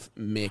 Jeff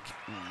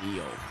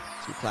McNeil.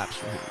 Some claps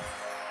for him.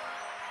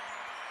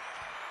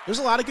 There's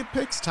a lot of good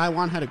picks.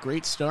 Taijuan had a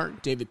great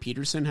start. David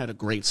Peterson had a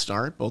great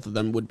start. Both of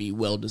them would be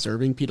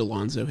well-deserving. Pete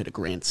Alonso hit a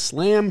grand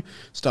slam.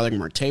 Starling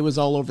Marte was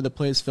all over the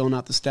place, filling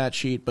out the stat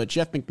sheet. But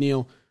Jeff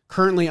McNeil,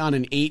 currently on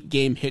an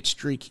 8-game hit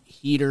streak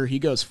heater. He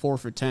goes 4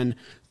 for 10,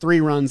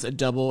 3 runs, a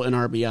double, an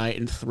RBI,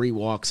 and 3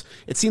 walks.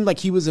 It seemed like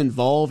he was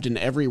involved in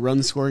every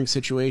run-scoring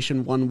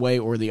situation one way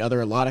or the other.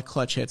 A lot of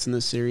clutch hits in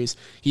this series.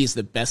 He's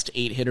the best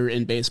 8-hitter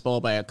in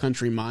baseball by a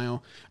country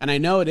mile. And I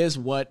know it is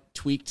what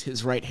tweaked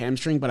his right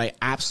hamstring, but I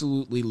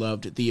absolutely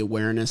loved the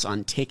awareness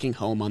on taking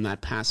home on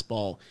that pass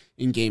ball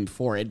in Game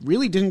 4. It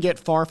really didn't get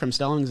far from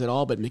Stallings at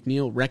all, but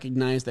McNeil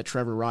recognized that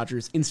Trevor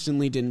Rogers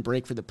instantly didn't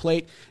break for the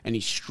plate, and he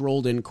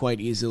strolled in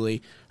quite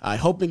easily. I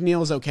hope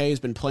McNeil is okay.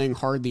 He's been playing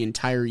hard the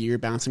entire year,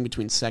 bouncing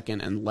between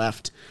second and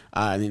left,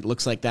 and it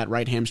looks like that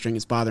right hamstring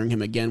is bothering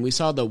him again. We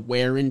saw the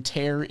wear and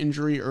tear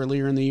injury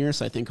earlier in the year,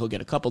 so I think he'll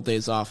get a couple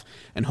days off,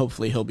 and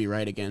hopefully he'll be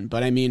right again.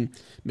 But I mean,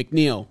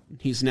 McNeil,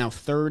 he's now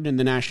 3rd in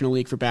the National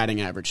League for batting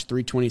average,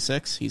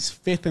 326. He's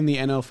 5th in the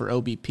NL for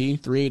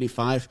OBP,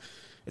 385.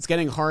 It's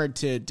getting hard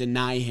to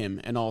deny him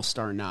an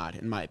all-star nod,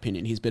 in my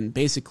opinion. He's been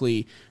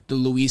basically the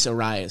Luis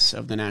Arias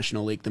of the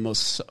National League, the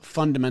most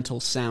fundamental,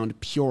 sound,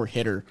 pure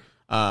hitter,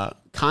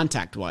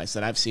 contact-wise,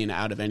 that I've seen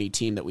out of any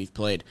team that we've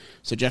played.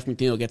 So Jeff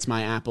McNeil gets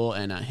my Apple,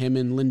 and him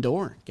and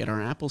Lindor get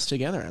our apples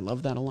together. I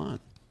love that a lot.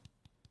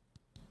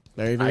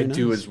 Very, very nice. I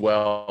do as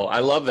well. I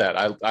love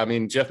that. I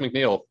mean, Jeff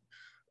McNeil,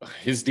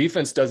 his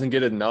defense doesn't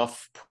get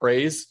enough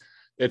praise.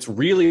 It's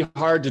really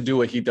hard to do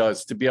what he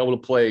does, to be able to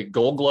play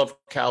Gold Glove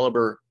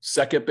caliber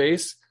second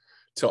base,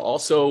 to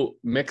also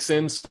mix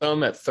in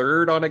some at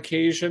third on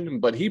occasion.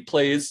 But he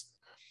plays,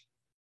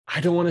 I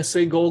don't want to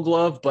say Gold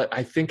Glove, but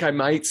I think I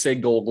might say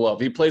Gold Glove.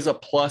 He plays a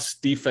plus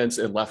defense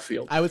in left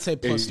field. I would say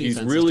plus defense.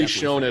 He's really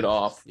shown it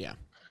off. Yeah.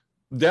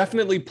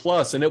 Definitely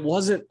plus. And it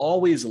wasn't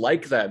always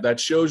like that. That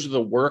shows you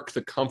the work,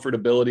 the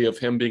comfortability of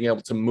him being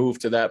able to move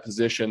to that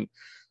position.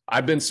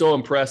 I've been so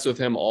impressed with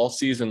him all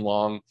season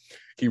long.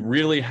 He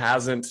really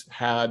hasn't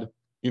had,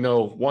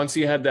 once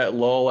he had that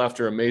lull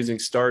after amazing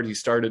start, he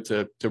started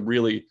to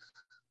really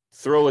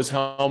throw his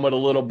helmet a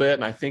little bit.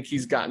 And I think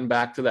he's gotten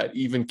back to that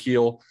even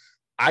keel.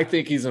 I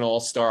think he's an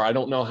all-star. I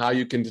don't know how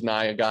you can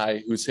deny a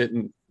guy who's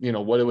hitting,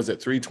 what was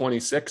it,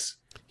 326?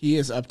 He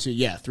is up to,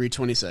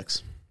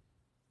 326.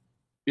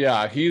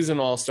 Yeah, he's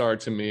an all-star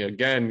to me.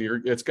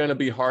 Again, it's going to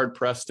be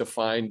hard-pressed to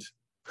find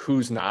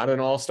who's not an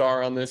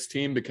all-star on this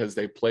team because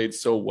they played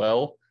so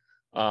well.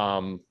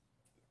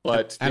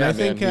 But and I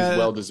think he's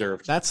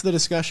well-deserved. That's the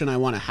discussion I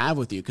want to have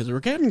with you, because we're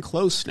getting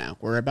close now.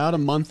 We're about a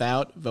month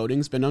out.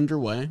 Voting's been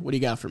underway. What do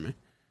you got for me?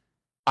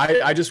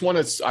 I just want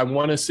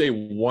to say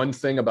one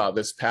thing about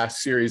this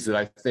past series that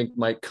I think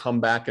might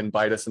come back and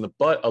bite us in the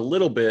butt a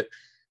little bit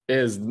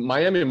is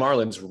Miami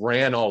Marlins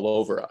ran all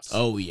over us.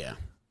 Oh, yeah.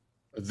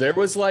 There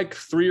was like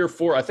 3 or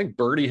 4. I think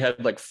Birdie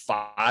had like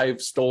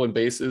 5 stolen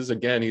bases.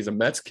 Again, he's a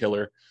Mets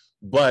killer.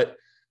 But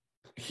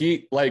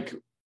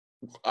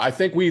I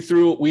think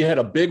we had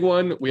a big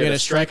one. We had to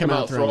strike him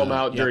out, throw him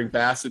out during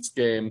Bassett's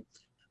game.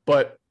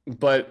 But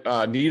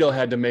Nito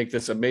had to make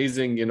this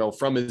amazing,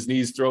 from his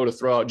knees throw to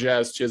throw out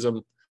Jazz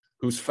Chisholm,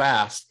 who's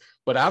fast.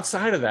 But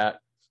outside of that,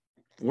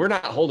 we're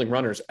not holding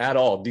runners at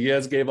all.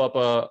 Diaz gave up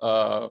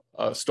a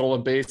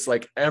stolen base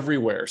like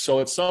everywhere. So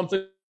it's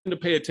something to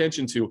pay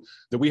attention to,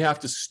 that we have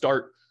to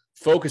start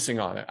focusing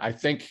on it. I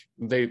think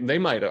they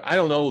might have, I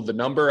don't know the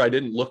number. I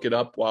didn't look it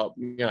up while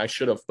I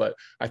should have, but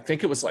I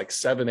think it was like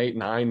 7, 8,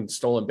 9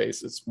 stolen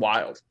bases.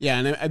 Wild. Yeah.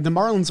 And the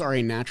Marlins are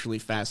a naturally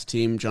fast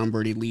team. John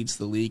Birdie leads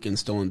the league in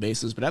stolen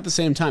bases, but at the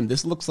same time,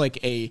 this looks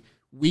like a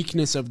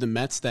weakness of the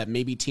Mets that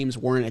maybe teams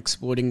weren't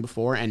exploiting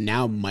before and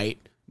now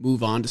might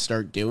move on to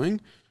start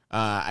doing.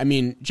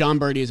 John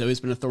Birdie has always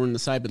been a thorn in the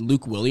side, but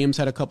Luke Williams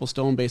had a couple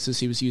stolen bases.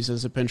 He was used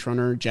as a pinch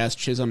runner. Jazz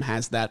Chisholm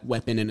has that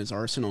weapon in his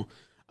arsenal.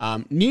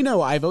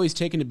 Nino, I've always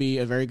taken to be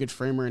a very good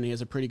framer, and he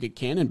has a pretty good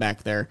cannon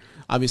back there.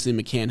 Obviously,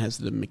 McCann has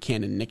the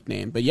McCannon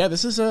nickname. But yeah,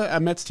 this is a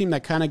Mets team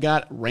that kind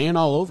of ran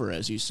all over,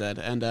 as you said.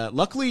 And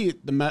luckily,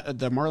 the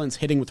Marlins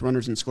hitting with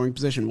runners in scoring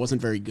position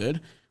wasn't very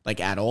good,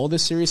 at all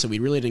this series, so we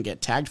really didn't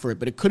get tagged for it.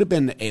 But it could have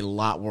been a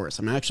lot worse.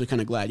 I'm actually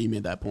kind of glad you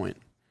made that point.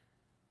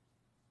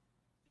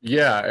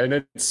 Yeah, and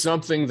it's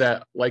something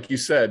that, like you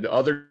said,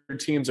 other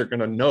teams are going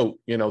to note.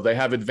 They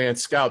have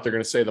advanced scout. They're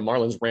going to say the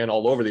Marlins ran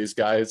all over these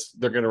guys.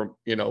 They're going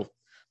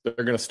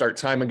to start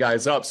timing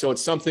guys up. So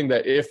it's something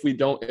that if we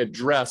don't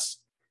address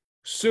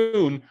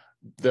soon,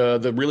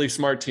 the really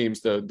smart teams,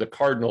 the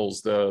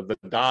Cardinals, the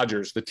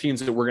Dodgers, the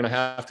teams that we're going to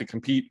have to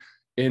compete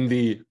in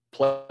the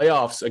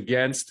playoffs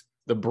against,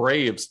 the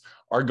Braves,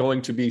 are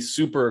going to be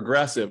super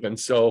aggressive. And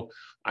so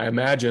I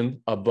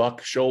imagine a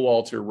Buck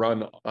Showalter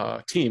run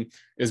team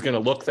is going to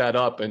look that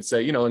up and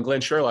say, and Glenn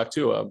Sherlock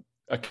too,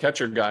 a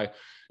catcher guy,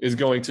 is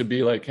going to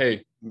be like,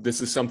 hey, this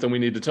is something we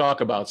need to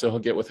talk about. So he'll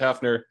get with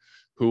Hefner,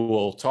 who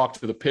will talk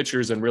to the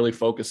pitchers and really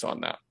focus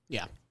on that.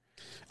 Yeah.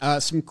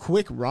 Some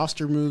quick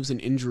roster moves and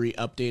injury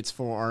updates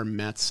for our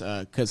Mets,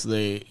 because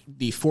the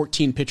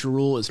 14 pitcher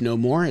rule is no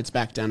more. It's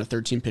back down to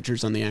 13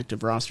 pitchers on the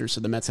active roster,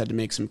 so the Mets had to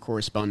make some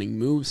corresponding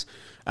moves.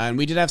 And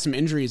we did have some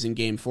injuries in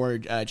Game 4.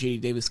 J.D.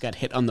 Davis got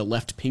hit on the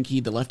left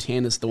pinky. The left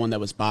hand is the one that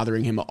was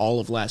bothering him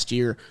all of last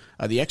year.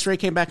 The X-ray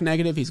came back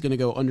negative. He's going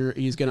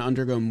to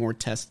undergo more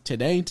tests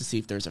today to see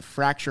if there's a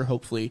fracture.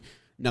 Hopefully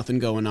nothing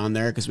going on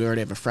there, because we already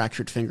have a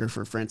fractured finger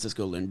for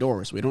Francisco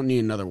Lindor, so we don't need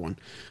another one.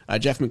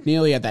 Jeff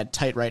McNeil, he had that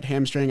tight right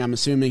hamstring. I'm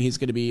assuming he's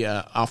going to be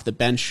off the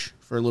bench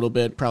for a little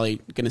bit, probably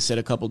going to sit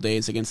a couple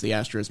days against the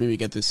Astros, maybe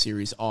get this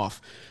series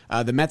off.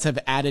 The Mets have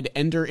added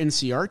Ender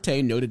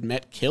Inciarte, noted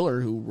Met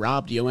killer who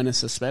robbed Yoenis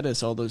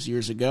Cespedes all those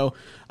years ago.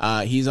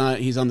 He's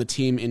on the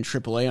team in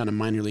AAA on a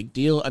minor league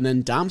deal. And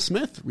then Dom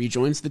Smith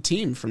rejoins the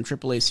team from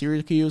AAA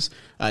Syracuse.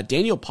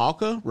 Daniel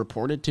Palka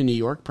reported to New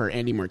York per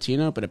Andy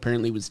Martino, but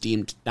apparently was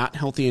deemed not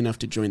healthy enough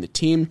to join the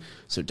team.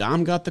 So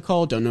Dom got the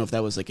call. Don't know if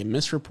that was like a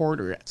misreport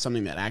or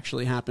something that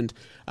actually happened.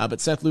 But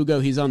Seth Lugo,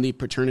 he's on the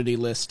paternity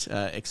list,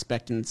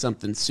 expecting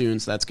something soon,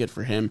 so that's good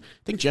for him.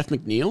 I think Jeff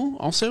McNeil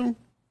also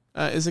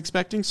is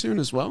expecting soon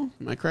as well.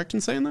 Am I correct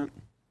in saying that?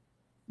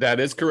 That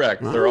is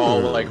correct. They're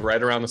all like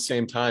right around the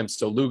same time.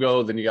 So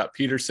Lugo, then you got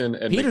Peterson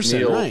and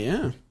Peterson, McNeil. Right,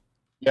 yeah.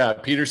 Yeah,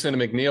 Peterson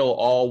and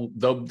McNeil,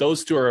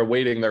 those two are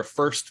awaiting their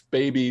first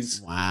babies.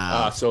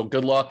 Wow. So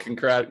good luck and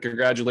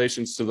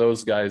congratulations to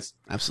those guys.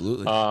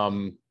 Absolutely.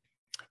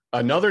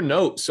 Another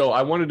note. So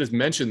I wanted to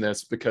mention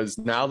this because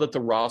now that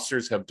the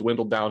rosters have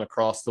dwindled down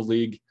across the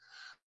league,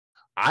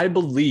 I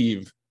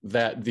believe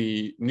that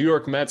the New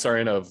York Mets are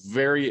in a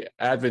very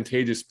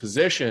advantageous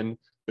position,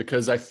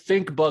 because I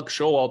think Buck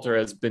Showalter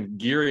has been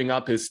gearing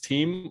up his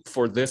team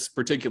for this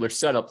particular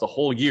setup the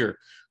whole year,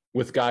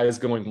 with guys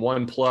going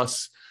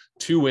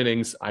 1+2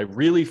 innings. I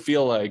really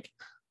feel like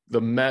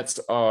the Mets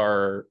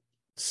are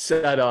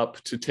set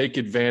up to take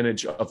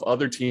advantage of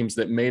other teams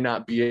that may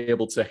not be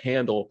able to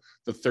handle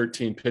the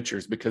 13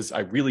 pitchers, because I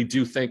really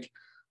do think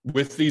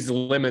with these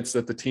limits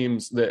that the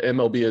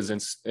MLB is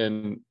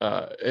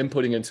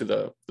inputting into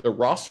the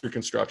roster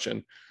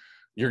construction,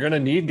 you're going to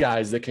need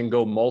guys that can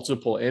go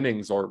multiple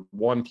innings or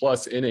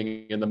 1+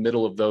 inning in the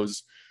middle of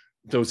those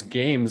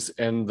games.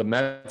 And the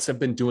Mets have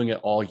been doing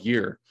it all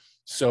year.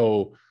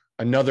 So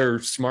another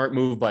smart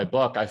move by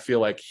Buck. I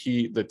feel like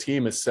the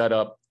team is set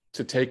up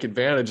to take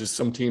advantage of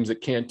some teams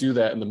that can't do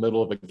that in the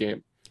middle of a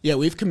game. Yeah,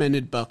 we've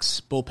commended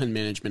Buck's bullpen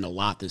management a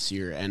lot this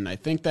year, and I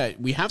think that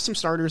we have some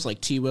starters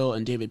like T-Will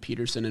and David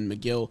Peterson and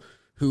McGill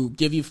who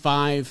give you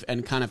 5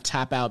 and kind of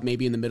tap out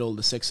maybe in the middle of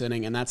the 6th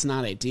inning, and that's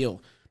not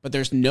ideal. But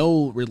there's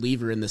no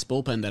reliever in this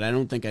bullpen that I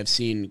don't think I've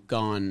seen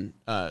gone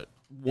 1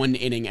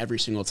 inning every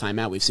single time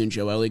out. We've seen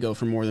Joely go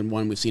for more than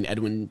 1. We've seen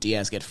Edwin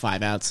Diaz get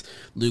 5 outs.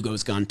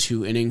 Lugo's gone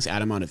 2 innings.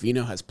 Adam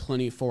Ottavino has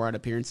plenty of 4-out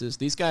appearances.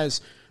 These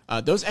guys,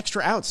 those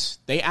extra outs,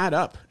 they add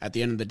up at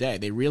the end of the day.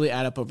 They really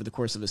add up over the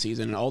course of a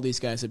season, and all these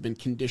guys have been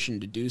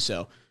conditioned to do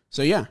so.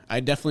 So, yeah,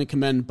 I definitely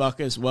commend Buck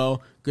as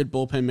well. Good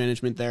bullpen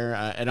management there.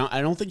 I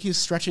don't think he's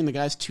stretching the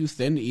guys too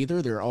thin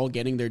either. They're all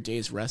getting their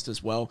day's rest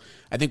as well.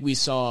 I think we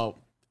saw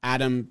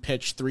Adam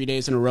pitch 3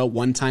 days in a row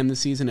one time this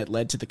season. It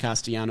led to the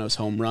Castellanos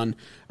home run,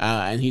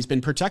 and he's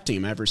been protecting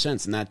him ever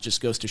since, and that just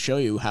goes to show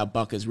you how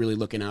Buck is really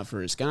looking out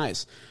for his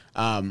guys.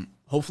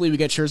 Hopefully we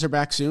get Scherzer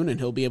back soon, and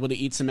he'll be able to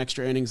eat some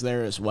extra innings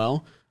there as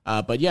well.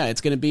 But, yeah,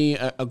 it's going to be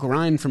a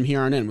grind from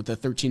here on in with the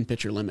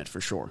 13-pitcher limit for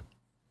sure.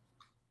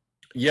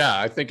 Yeah,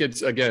 I think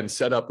it's, again,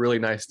 set up really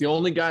nice. The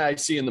only guy I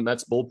see in the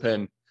Mets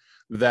bullpen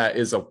that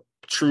is a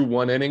true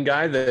 1-inning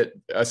guy that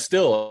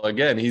still,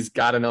 again, he's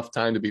got enough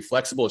time to be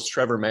flexible is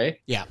Trevor May.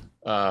 Yeah.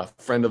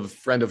 Friend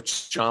of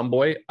John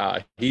Boy.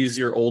 He's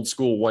your old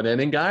school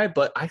 1-inning guy,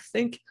 but I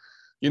think,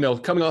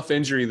 coming off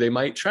injury, they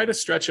might try to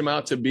stretch him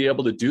out to be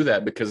able to do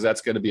that, because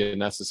that's going to be a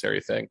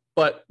necessary thing,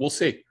 but we'll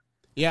see.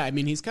 Yeah, I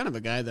mean, he's kind of a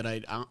guy that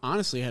I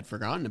honestly had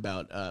forgotten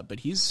about,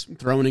 but he's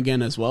throwing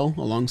again as well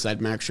alongside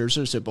Max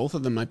Scherzer, so both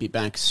of them might be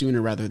back sooner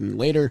rather than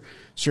later.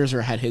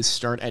 Scherzer had his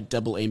start at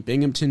Double-A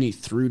Binghamton. He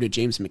threw to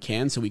James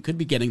McCann, so we could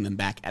be getting them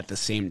back at the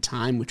same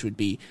time, which would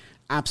be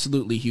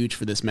absolutely huge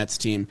for this Mets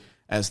team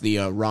as the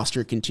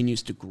roster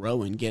continues to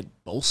grow and get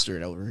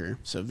bolstered over here.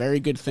 So very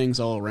good things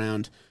all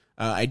around.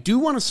 I do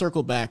want to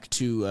circle back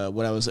to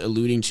what I was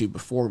alluding to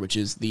before, which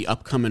is the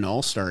upcoming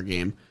All-Star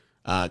game.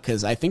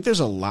 Because I think there's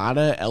a lot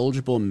of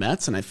eligible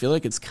Mets, and I feel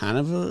like it's kind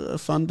of a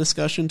fun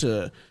discussion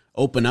to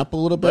open up a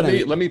little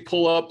bit. Let me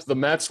pull up the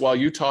Mets while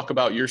you talk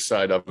about your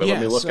side of it. Yeah,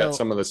 let me look at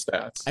some of the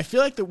stats. I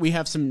feel like that we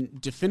have some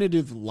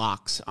definitive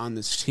locks on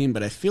this team,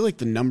 but I feel like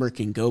the number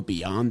can go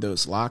beyond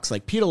those locks.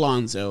 Like Pete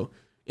Alonso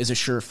is a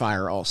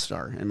surefire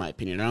all-star, in my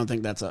opinion. I don't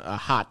think that's a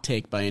hot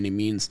take by any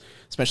means,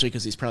 especially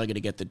because he's probably going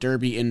to get the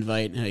Derby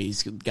invite.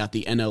 He's got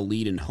the NL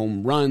lead in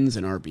home runs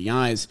and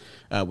RBIs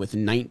with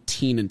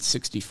 19 and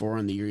 64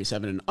 on the year. He's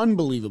having an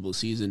unbelievable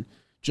season.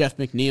 Jeff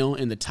McNeil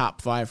in the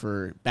top 5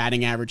 for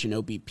batting average and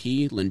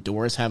OBP.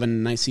 Lindor is having a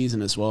nice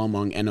season as well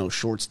among NL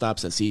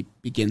shortstops as he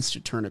begins to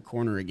turn a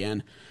corner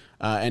again.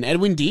 And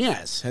Edwin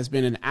Diaz has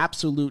been an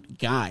absolute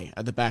guy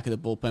at the back of the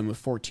bullpen with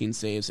 14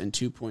 saves and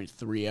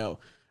 2.30.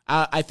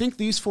 I think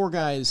these 4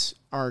 guys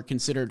are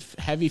considered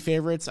heavy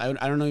favorites. I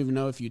don't even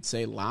know if you'd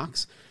say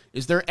locks.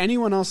 Is there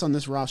anyone else on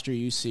this roster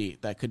you see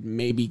that could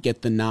maybe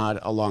get the nod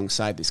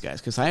alongside these guys?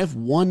 Because I have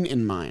one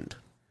in mind.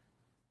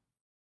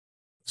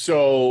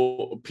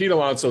 So Pete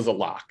Alonso's a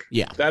lock.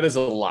 Yeah, that is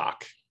a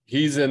lock.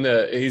 He's in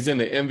the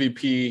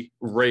MVP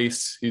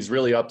race. He's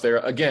really up there.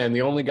 Again,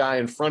 the only guy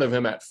in front of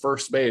him at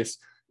first base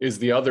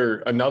is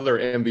another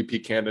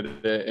MVP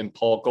candidate in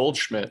Paul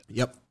Goldschmidt.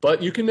 Yep.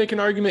 But you can make an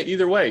argument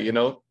either way,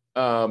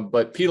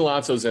 but Pete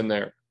Alonso's in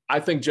there.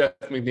 I think Jeff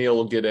McNeil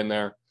will get in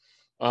there.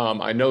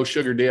 I know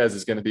Sugar Diaz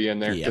is going to be in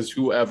there because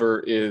whoever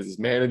is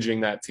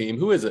managing that team,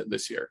 who is it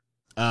this year?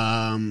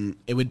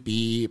 It would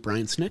be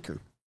Brian Snitker.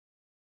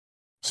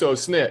 So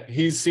Snit,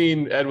 he's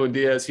seen Edwin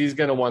Diaz. He's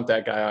going to want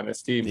that guy on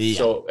his team. Yeah.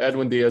 So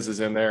Edwin Diaz is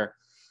in there.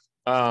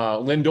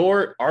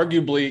 Lindor,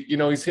 arguably,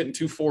 he's hitting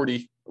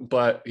 240,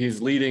 but he's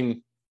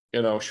leading,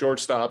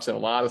 shortstops and a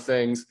lot of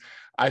things.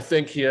 I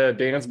think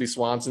Dansby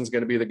Swanson's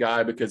going to be the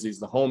guy because he's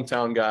the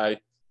hometown guy.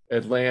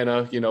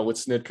 Atlanta, with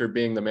Snitker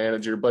being the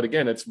manager. But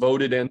again, it's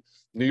voted in.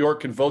 New York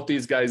can vote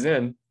these guys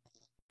in.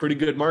 Pretty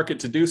good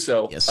market to do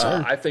so. Yes,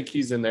 sir. I think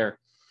he's in there.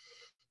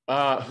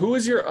 Who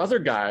is your other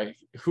guy?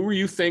 Who are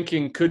you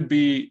thinking could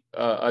be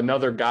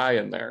another guy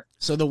in there?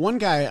 So the one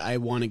guy I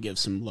want to give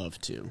some love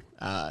to,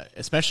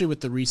 especially with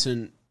the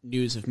recent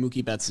news of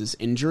Mookie Betts'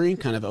 injury,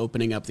 kind of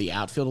opening up the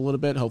outfield a little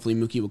bit. Hopefully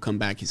Mookie will come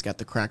back. He's got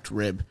the cracked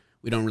rib.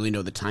 We don't really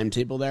know the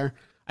timetable there.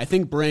 I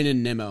think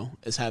Brandon Nimmo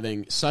is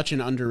having such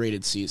an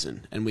underrated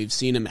season, and we've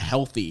seen him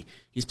healthy.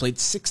 He's played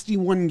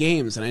 61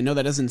 games, and I know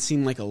that doesn't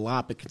seem like a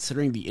lot, but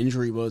considering the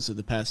injury woes of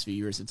the past few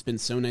years, it's been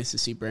so nice to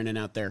see Brandon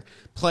out there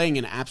playing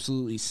an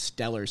absolutely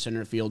stellar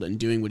center field and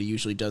doing what he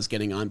usually does,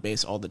 getting on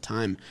base all the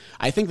time.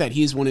 I think that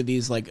he's one of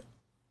these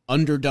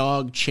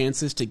underdog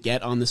chances to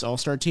get on this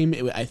All-Star team.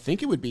 I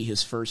think it would be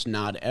his first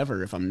nod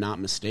ever, if I'm not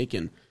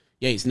mistaken.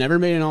 Yeah, he's never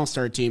made an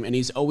all-star team, and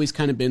he's always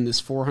kind of been this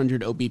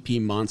 400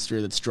 OBP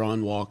monster that's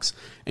drawing walks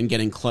and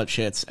getting clutch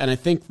hits. And I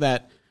think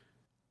that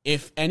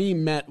if any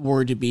Met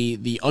were to be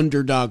the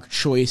underdog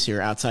choice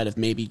here, outside of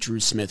maybe Drew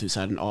Smith, who's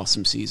had an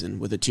awesome season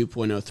with a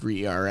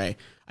 2.03 ERA,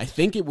 I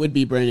think it would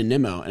be Brandon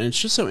Nimmo. And it's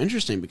just so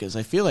interesting because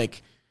I feel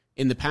like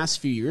in the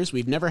past few years,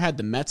 we've never had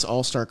the Mets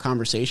all-star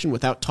conversation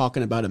without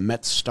talking about a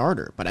Mets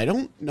starter. But I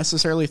don't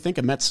necessarily think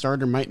a Mets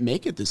starter might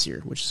make it this year,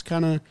 which is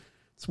kind of...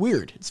 It's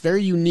weird. It's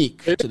very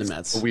unique to the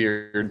Mets.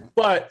 Weird.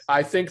 But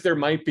I think there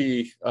might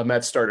be a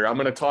Mets starter. I'm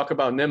going to talk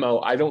about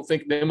Nimmo. I don't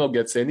think Nimmo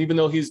gets in, even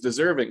though he's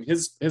deserving.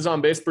 His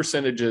on-base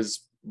percentage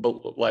is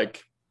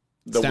like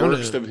the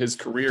worst of his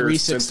career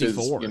since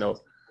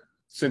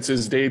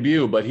his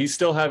debut. But he's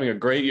still having a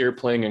great year,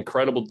 playing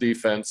incredible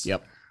defense.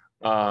 Yep.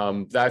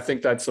 I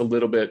think that's a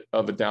little bit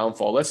of a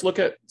downfall. Let's look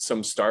at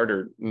some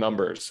starter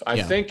numbers.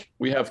 I think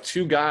we have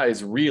 2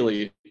 guys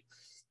really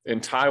in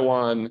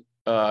Taijuan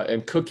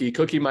and Cookie.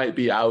 Cookie might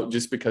be out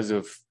just because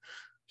of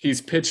he's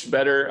pitched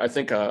better. I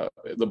think the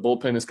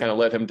bullpen has kind of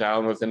let him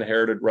down with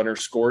inherited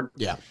runners scored.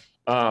 Yeah.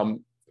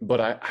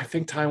 But I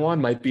think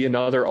Taijuan might be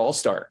another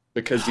all-star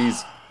because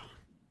he's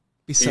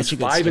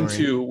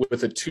 5-2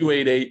 with a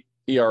 2.88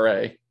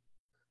 ERA.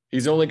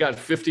 He's only got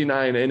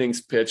 59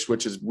 innings pitched,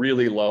 which is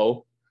really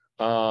low.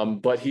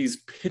 But he's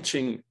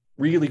pitching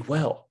really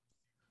well.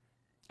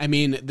 I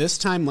mean, this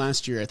time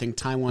last year, I think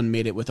Taijuan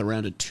made it with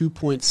around a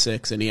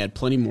 2.6, and he had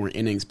plenty more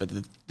innings. But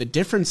the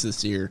difference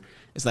this year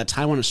is that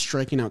Taijuan is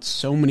striking out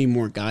so many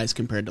more guys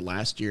compared to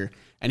last year,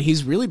 and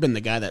he's really been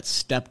the guy that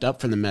stepped up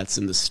for the Mets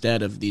in the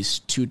stead of these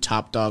 2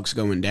 top dogs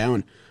going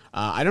down.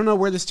 I don't know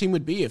where this team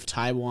would be if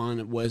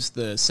Taijuan was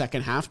the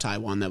second half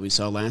Taijuan that we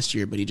saw last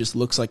year, but he just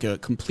looks like a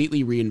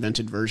completely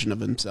reinvented version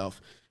of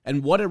himself.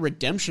 And what a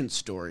redemption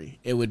story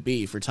it would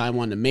be for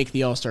Taijuan to make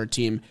the All-Star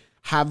team,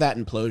 have that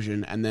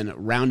implosion, and then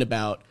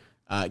roundabout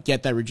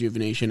get that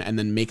rejuvenation, and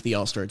then make the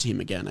All-Star team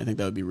again. I think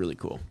that would be really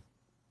cool.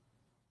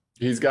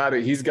 He's got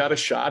a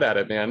shot at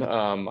it, man.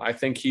 I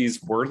think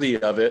he's worthy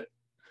of it.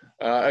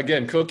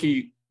 Again,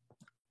 Cookie,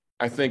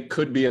 I think,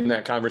 could be in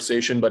that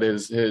conversation, but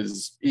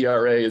his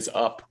ERA is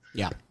up.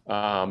 Yeah.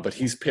 But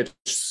he's pitched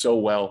so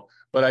well.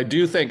 But I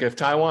do think if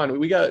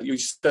Taijuan, you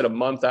said a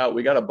month out,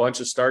 we got a bunch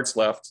of starts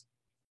left,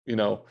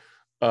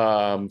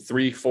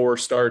 3-4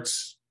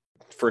 starts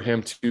for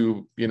him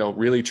to,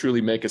 really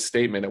truly make a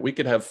statement. And we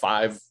could have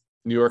 5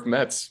 New York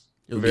Mets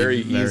very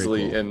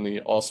easily cool in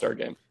the All-Star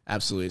game.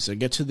 Absolutely. So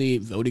get to the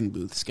voting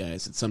booths,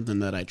 guys. It's something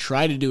that I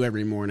try to do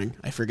every morning.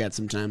 I forget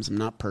sometimes. I'm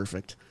not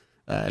perfect.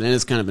 And it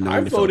is kind of annoying.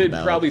 I've voted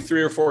probably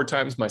 3 or 4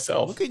 times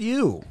myself. Look at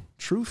you.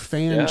 True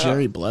fan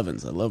Jerry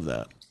Blevins. I love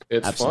that.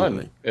 It's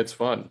Absolutely. Fun. It's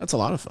fun. That's a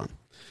lot of fun.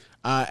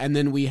 And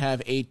then we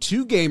have a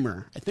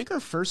 2-gamer. I think our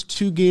first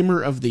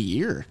 2-gamer of the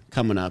year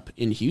coming up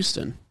in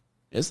Houston.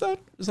 Is that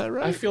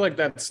right? I feel like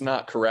that's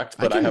not correct,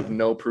 but I have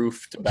no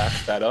proof to back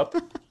that up.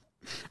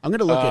 I'm going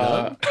to look it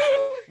up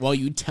while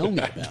you tell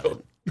me about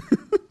it.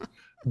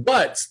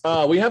 But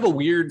we have a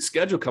weird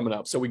schedule coming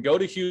up. So we go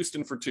to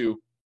Houston for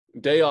 2,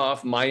 day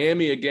off.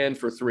 Miami again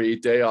for 3,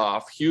 day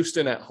off.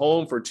 Houston at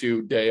home for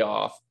 2, day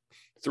off.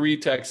 3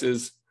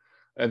 Texas,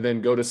 and then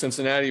go to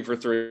Cincinnati for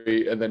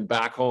 3, and then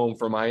back home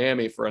for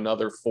Miami for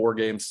another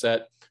 4-game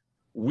set.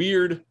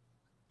 Weird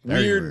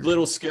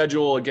little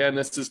schedule. Again,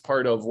 this is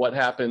part of what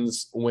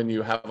happens when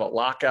you have a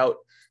lockout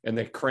and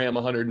they cram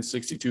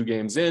 162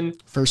 games in.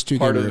 First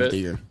 2-gamer of the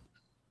year.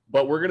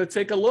 But we're going to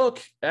take a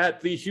look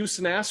at the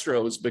Houston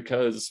Astros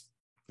because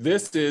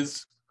this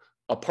is,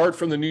 apart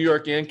from the New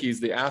York Yankees,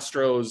 the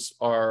Astros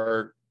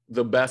are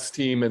the best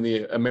team in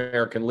the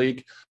American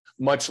League,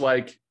 much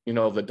like,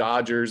 the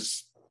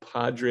Dodgers,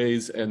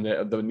 Padres, and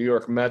the New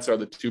York Mets are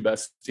the 2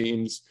 best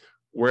teams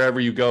wherever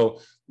you go.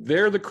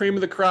 They're the cream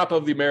of the crop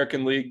of the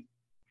American League.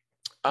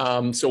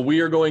 So we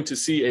are going to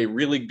see a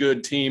really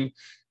good team,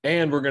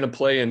 and we're going to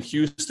play in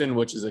Houston,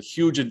 which is a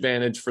huge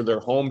advantage for their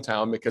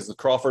hometown because the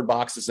Crawford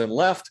box is in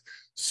left,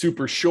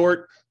 super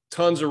short,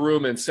 tons of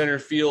room in center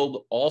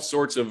field, all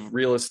sorts of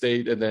real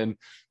estate, and then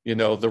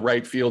the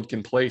right field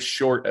can play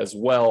short as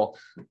well.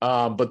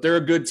 But they're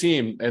a good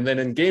team. And then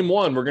in game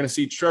 1, we're going to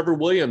see Trevor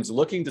Williams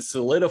looking to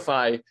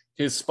solidify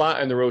his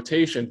spot in the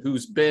rotation,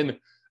 who's been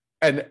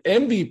an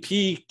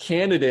MVP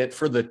candidate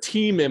for the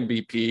team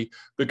MVP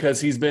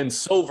because he's been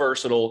so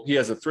versatile. He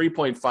has a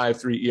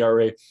 3.53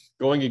 ERA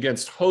going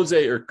against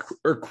Jose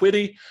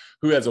Urquidy,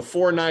 who has a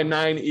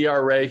 4.99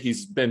 ERA.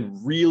 He's been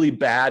really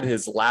bad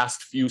his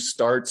last few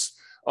starts.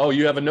 Oh,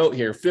 you have a note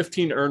here,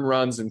 15 earned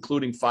runs,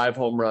 including 5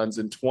 home runs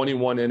and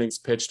 21 innings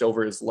pitched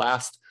over his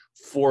last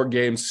 4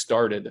 games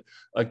started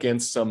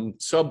against some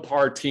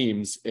subpar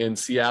teams in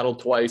Seattle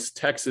twice,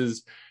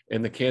 Texas,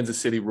 and the Kansas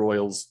City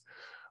Royals.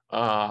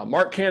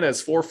 Mark Canha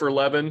is 4 for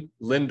 11.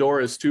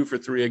 Lindor is 2 for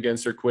 3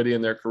 against Urquidy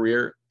in their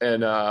career.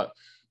 And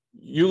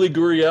Yuli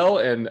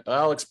Gurriel and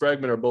Alex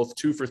Bregman are both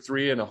 2 for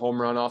 3 and a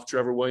home run off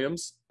Trevor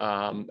Williams.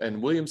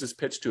 And Williams has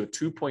pitched to a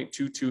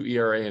 2.22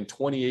 ERA and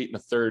 28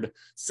 1/3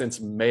 since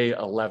May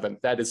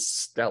 11th. That is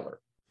stellar.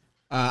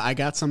 I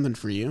got something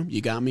for you.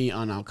 You got me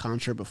on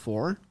Alcantara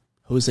before.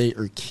 Jose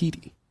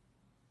Urquidy.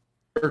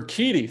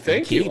 Urquidy,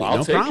 thank you. I'll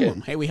no take problem.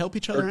 It. Hey, we help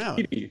each other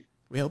Urquidy. out.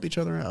 We help each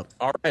other out.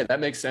 All right, that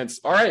makes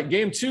sense. All right,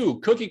 game 2,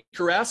 Cookie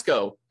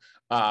Carrasco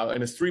and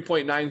his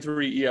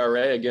 3.93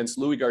 ERA against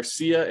Louis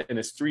Garcia and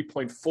his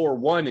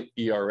 3.41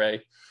 ERA.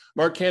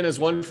 Mark Canha is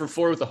 1 for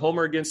 4 with a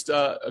homer against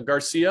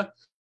Garcia.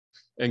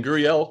 And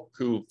Gurriel,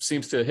 who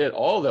seems to hit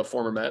all the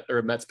former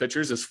Mets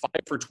pitchers, is 5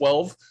 for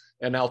 12.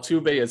 And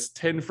Altuve is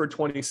 10 for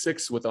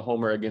 26 with a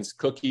homer against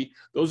Cookie.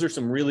 Those are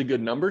some really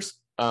good numbers.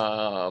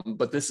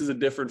 But this is a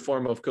different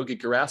form of Cookie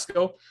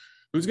Carrasco,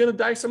 who's going to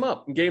dice him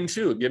up in game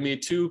 2. Give me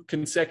 2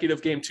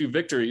 consecutive game 2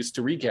 victories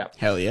to recap.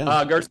 Hell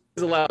yeah. Garcia's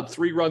allowed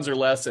 3 runs or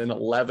less in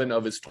 11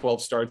 of his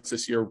 12 starts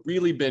this year.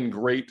 Really been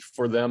great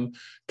for them.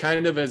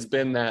 Kind of has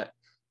been that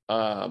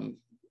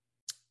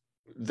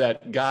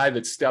guy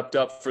that stepped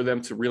up for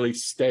them to really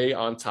stay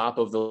on top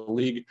of the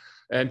league.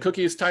 And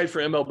Cookie is tied for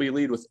MLB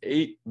lead with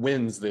 8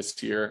 wins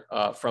this year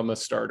from a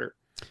starter.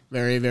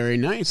 Very, very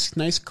nice.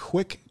 Nice,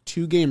 quick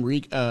 2-game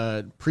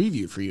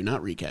preview for you.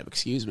 Not recap,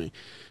 excuse me.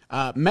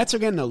 Mets are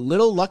getting a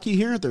little lucky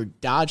here. They're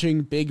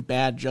dodging big,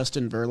 bad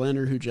Justin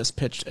Verlander, who just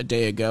pitched a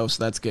day ago,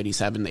 so that's good. He's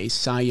having a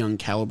Cy Young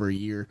caliber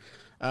year.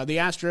 The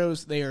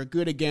Astros, they are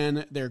good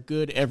again. They're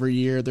good every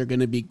year. They're going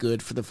to be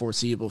good for the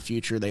foreseeable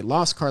future. They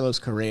lost Carlos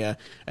Correa,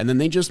 and then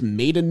they just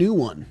made a new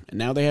one. And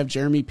now they have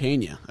Jeremy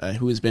Pena,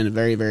 who has been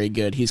very, very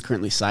good. He's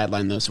currently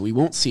sidelined, though, so we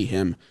won't see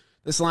him.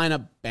 This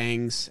lineup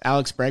bangs.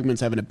 Alex Bregman's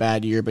having a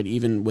bad year, but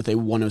even with a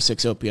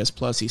 106 OPS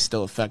plus, he's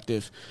still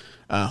effective.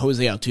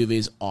 Jose Altuve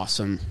is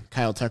awesome.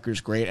 Kyle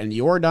Tucker's great. And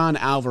Yordan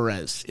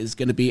Alvarez is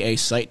going to be a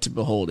sight to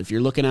behold. If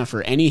you're looking out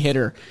for any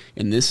hitter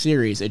in this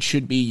series, it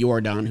should be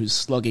Yordan, who's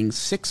slugging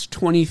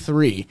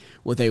 .623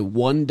 with a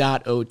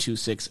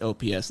 1.026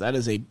 OPS. That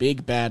is a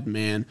big, bad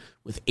man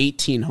with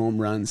 18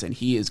 home runs, and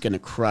he is going to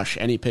crush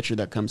any pitcher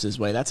that comes his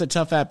way. That's a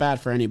tough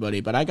at-bat for anybody,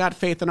 but I got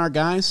faith in our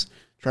guys.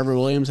 Trevor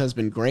Williams has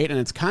been great, and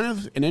it's kind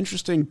of an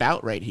interesting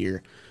bout right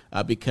here.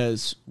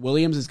 Because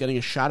Williams is getting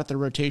a shot at the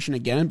rotation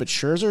again, but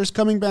Scherzer is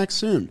coming back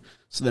soon.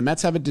 So the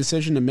Mets have a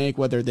decision to make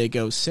whether they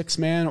go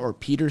 6-man or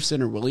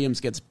Peterson or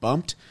Williams gets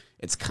bumped.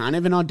 It's kind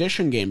of an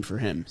audition game for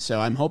him. So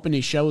I'm hoping he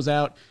shows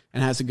out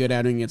and has a good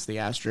outing against the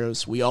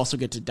Astros. We also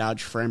get to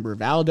dodge Framber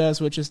Valdez,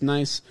 which is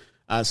nice.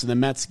 So the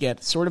Mets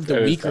get sort of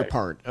the weaker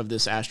part of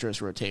this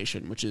Astros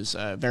rotation, which is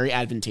very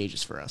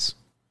advantageous for us.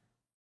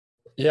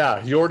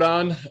 Yeah,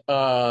 Yordan,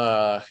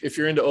 if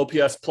you're into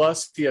OPS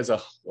plus, he has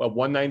a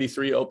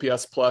 193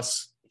 OPS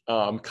plus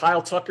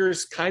Kyle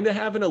Tucker's kind of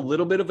having a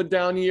little bit of a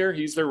down year.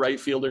 He's their right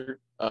fielder.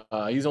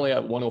 He's only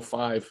at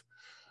 105.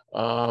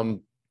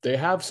 They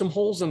have some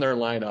holes in their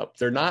lineup.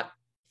 They're not.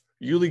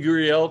 Yuli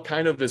Gurriel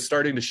kind of is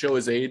starting to show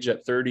his age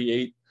at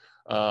 38.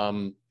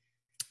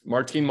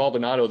 Martin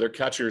Maldonado, their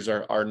catchers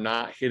are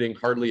not hitting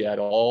hardly at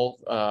all.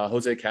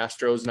 Jose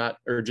Castro's not,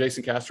 or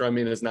Jason Castro,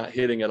 is not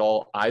hitting at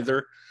all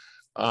either.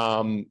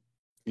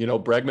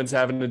 Bregman's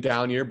having a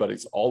down year, but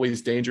he's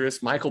always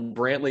dangerous. Michael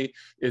Brantley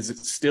is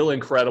still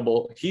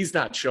incredible. He's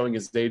not showing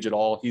his age at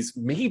all. He's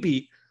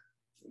maybe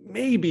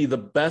the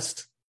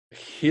best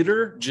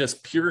hitter,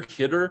 just pure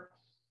hitter,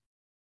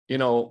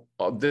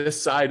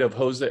 this side of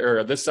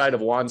this side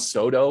of Juan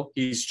Soto.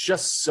 He's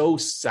just so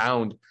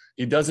sound.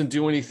 He doesn't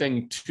do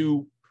anything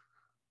too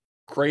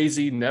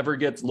crazy, never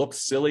looks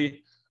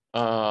silly.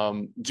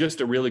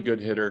 Just a really good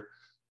hitter.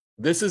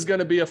 This is going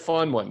to be a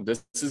fun one.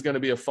 This is going to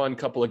be a fun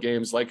couple of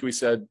games. Like we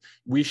said,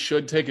 we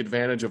should take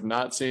advantage of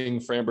not seeing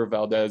Framber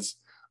Valdez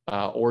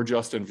or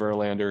Justin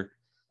Verlander.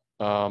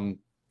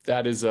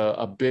 That is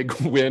a big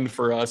win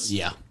for us.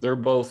 Yeah. They're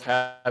both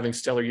having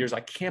stellar years. I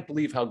can't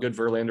believe how good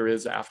Verlander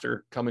is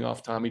after coming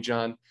off Tommy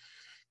John.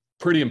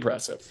 Pretty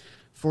impressive.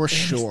 For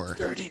sure.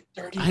 39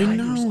 I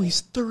know,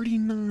 he's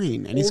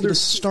 39, and he's going to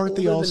start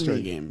the All-Star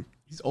game.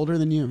 He's older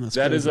than you. That's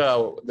crazy.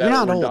 We're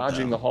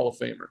dodging the Hall of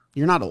Famer.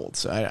 You're not old,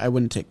 so I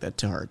wouldn't take that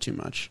to heart too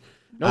much.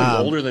 No, he's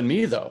older than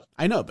me, though.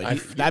 I know, but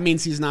that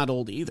means he's not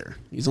old either.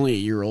 He's only a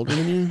year older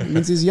than you. It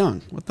means he's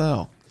young. What the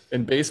hell?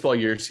 In baseball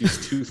years,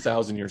 he's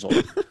 2,000 years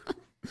old.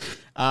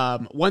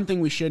 One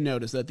thing we should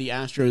note is that the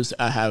Astros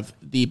have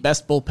the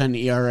best bullpen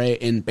ERA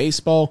in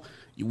baseball.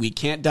 We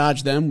can't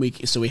dodge them,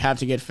 so we have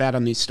to get fat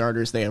on these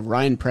starters. They have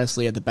Ryan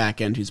Presley at the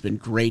back end, who's been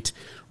great.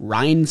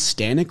 Ryan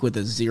Stanek with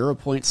a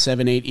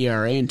 0.78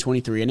 ERA in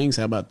 23 innings.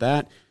 How about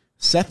that?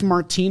 Seth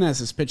Martinez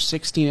has pitched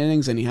 16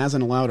 innings, and he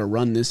hasn't allowed a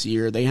run this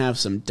year. They have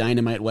some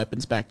dynamite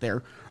weapons back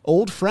there.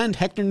 Old friend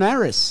Hector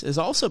Neris is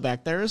also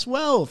back there as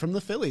well from the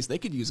Phillies. They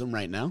could use him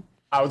right now.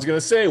 I was going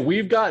to say,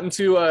 we've gotten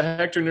to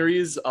Hector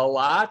Neris a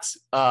lot.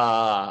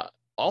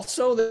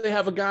 Also, they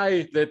have a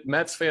guy that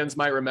Mets fans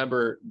might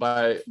remember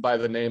by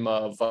the name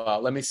of,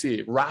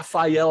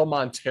 Rafael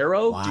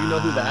Montero. Wow. Do you know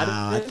who that is?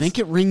 I think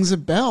it rings a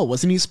bell.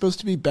 Wasn't he supposed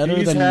to be better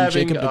He's than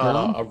having Jacob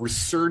deGrom? A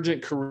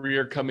resurgent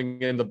career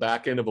coming in the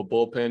back end of a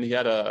bullpen. He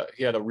had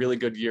a really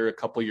good year a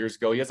couple years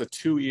ago. He has a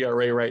 2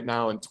 ERA right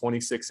now in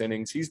 26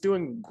 innings. He's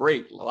doing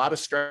great. A lot of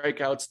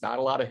strikeouts, not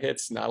a lot of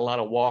hits, not a lot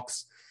of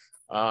walks.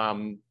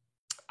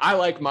 I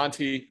like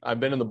Monty.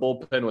 I've been in the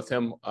bullpen with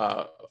him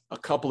a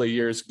couple of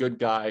years. Good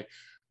guy.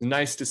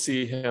 Nice to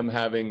see him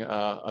having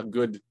a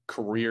good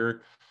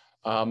career.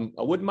 I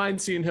wouldn't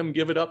mind seeing him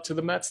give it up to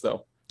the Mets,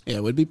 though. Yeah,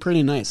 it would be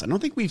pretty nice. I don't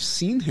think we've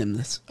seen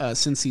him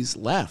since he's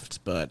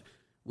left, but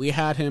we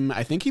had him.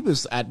 I think he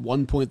was at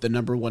one point the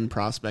number one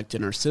prospect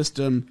in our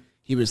system.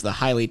 He was the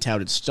highly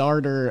touted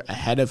starter,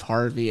 ahead of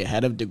Harvey,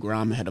 ahead of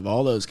deGrom, ahead of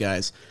all those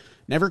guys.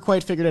 Never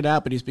quite figured it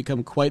out, but he's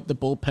become quite the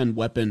bullpen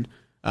weapon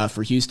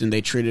for Houston.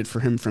 They traded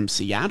for him from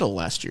Seattle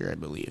last year, I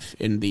believe,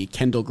 in the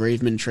Kendall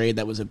Graveman trade.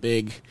 That was a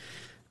big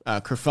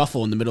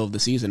kerfuffle in the middle of the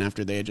season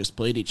after they had just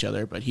played each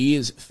other, but he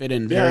is fit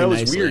in very nicely. Yeah,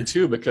 it was weird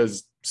too,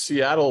 because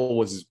Seattle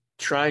was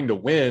trying to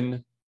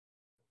win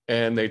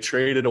and they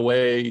traded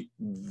away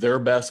their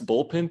best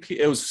bullpen.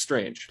 It was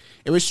strange.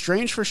 It was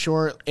strange for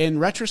sure. In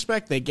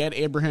retrospect, they get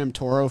Abraham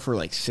Toro for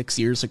like 6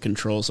 years of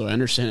control, so I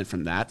understand it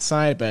from that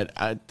side, but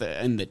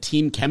in the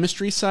team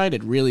chemistry side,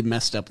 it really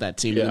messed up that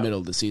team in the middle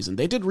of the season.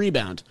 They did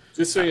rebound.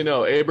 Just so you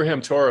know,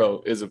 Abraham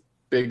Toro is a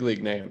big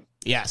league name.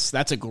 Yes,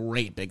 that's a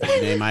great big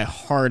league name. I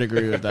hard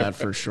agree with that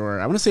for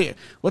sure. I want to say,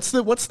 what's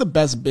the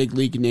best big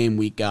league name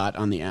we got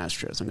on the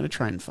Astros? I'm going to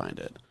try and find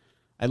it.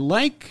 I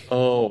like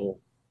Brian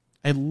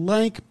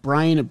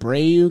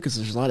Abreu because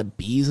there's a lot of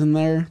B's in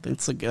there.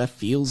 That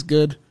feels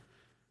good.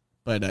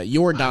 But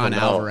Yordan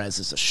Alvarez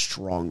is a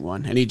strong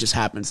one, and he just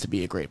happens to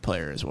be a great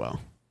player as well.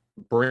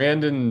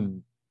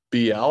 Brandon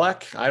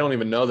Bielak? I don't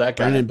even know that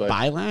guy. Brandon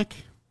Bielak?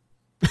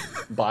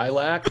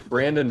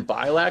 Brandon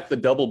Bielak, the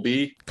double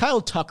B. Kyle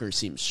Tucker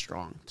seems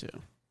strong too.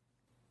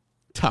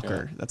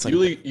 Tucker, yeah. That's like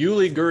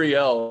Yuli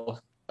Gurriel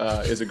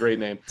is a great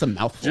name. It's a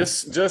mouthful.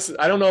 Just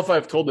I don't know if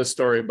I've told this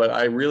story, but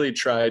I really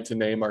tried to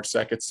name our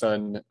second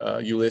son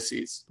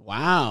Ulysses.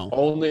 Wow.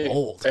 Only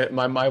old.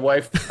 My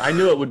wife, I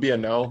knew it would be a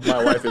no.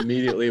 My wife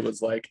immediately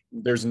was like,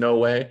 "There's no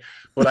way,"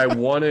 but I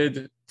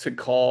wanted to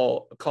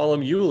call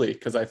him Yuli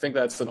because I think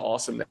that's an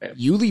awesome name.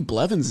 Yuli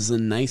Blevins is a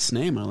nice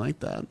name. I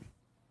like that.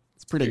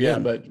 Pretty good. Yeah,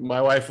 but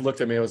my wife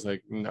looked at me and was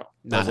like, no.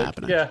 Not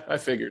happening. Yeah, I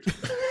figured.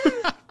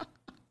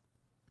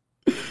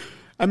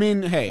 I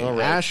mean, hey, right.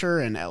 Asher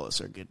and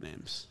Ellis are good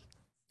names.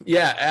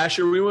 Yeah,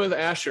 Asher. We went with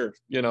Asher.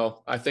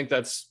 I think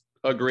that's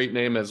a great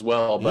name as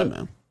well. But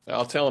man.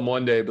 I'll tell him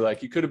one day, be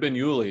like, you could have been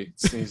Yuli.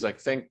 And he's like,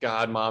 thank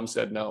God Mom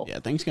said no. Yeah,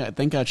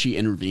 thank God she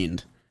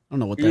intervened. I don't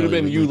know what that would have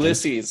been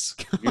Ulysses.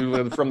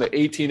 From the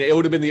 18. It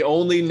would have been the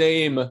only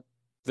name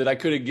that I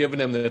could have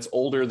given him that's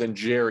older than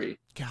Jerry.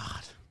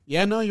 God.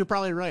 Yeah, no, you're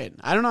probably right.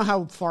 I don't know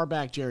how far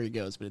back Jerry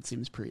goes, but it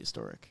seems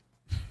prehistoric.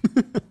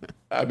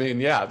 I mean,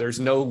 yeah, there's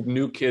no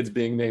new kids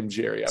being named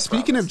Jerry.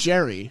 Speaking of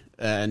Jerry,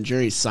 and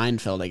Jerry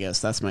Seinfeld, I guess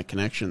that's my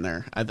connection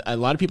there. A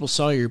lot of people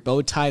saw your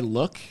bow tie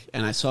look,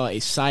 and I saw a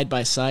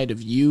side-by-side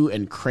of you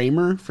and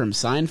Kramer from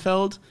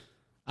Seinfeld.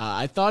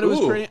 I thought it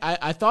was pretty.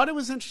 I thought it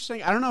was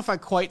interesting. I don't know if I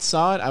quite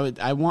saw it.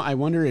 I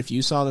wonder if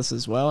you saw this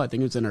as well. I think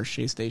it was in our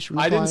Shea Station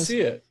replies. I didn't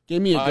see it.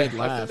 Gave me a good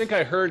laugh. I think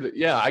I heard it.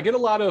 Yeah, I get a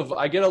lot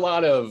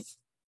of.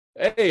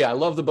 Hey, I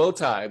love the bow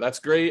tie. That's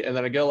great. And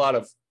then I get a lot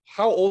of.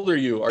 How old are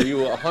you? Are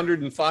you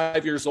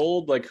 105 years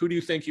old? Like, who do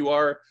you think you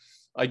are?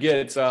 I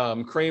get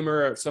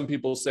Kramer. Some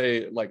people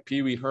say like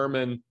Pee Wee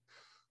Herman.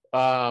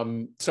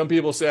 Some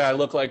people say I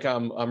look like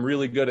I'm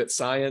really good at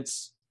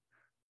science.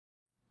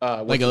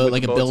 Like a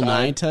Bill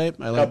Nye type.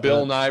 I like a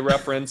Bill Nye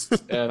reference.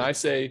 And I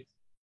say,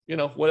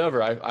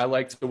 whatever. I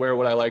like to wear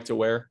what I like to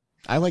wear.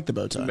 I like the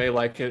bow tie. You may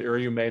like it or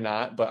you may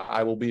not, but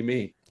I will be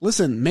me.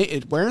 Listen,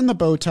 wearing the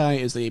bow tie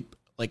is a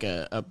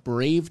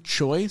brave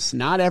choice.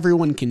 Not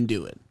everyone can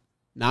do it.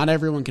 Not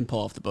everyone can pull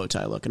off the bow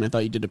tie look, and I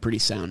thought you did a pretty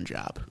sound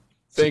job.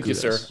 Thank you,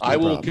 sir. I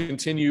will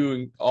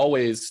continue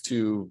always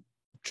to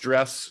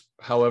dress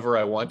however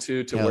I want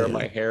to wear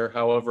my hair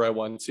however I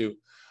want to.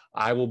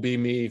 I will be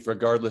me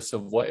regardless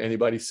of what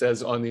anybody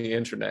says on the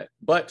internet.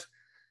 But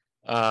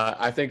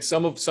I think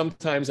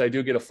sometimes I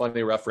do get a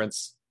funny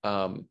reference,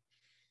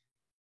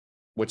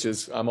 which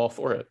is I'm all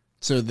for it.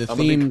 So I'm gonna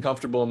be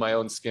comfortable in my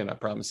own skin. I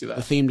promise you that.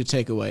 The theme to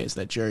take away is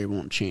that Jerry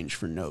won't change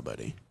for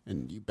nobody,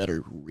 and you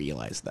better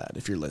realize that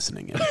if you're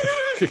listening.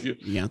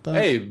 You got that?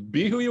 Hey,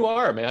 be who you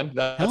are, man.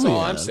 That's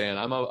all I'm saying.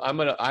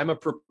 I'm a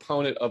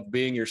proponent of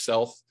being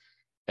yourself,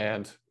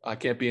 and I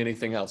can't be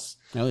anything else.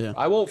 Hell yeah.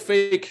 I won't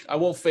fake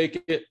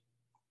it.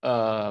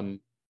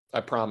 I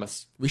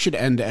promise. We should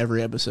end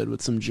every episode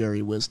with some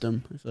Jerry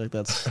wisdom. I feel like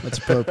that's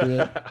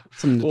appropriate.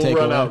 Something to we'll take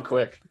run away. out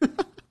quick.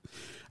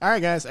 All right,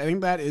 guys, I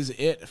think that is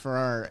it for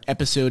our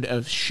episode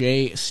of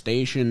Shea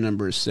Station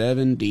number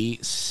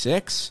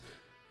 76.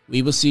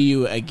 We will see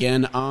you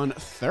again on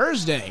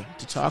Thursday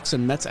to talk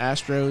some Mets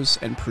Astros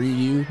and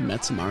preview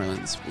Mets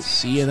Marlins. We'll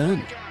see you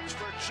then.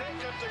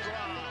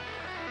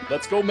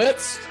 Let's go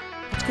Mets.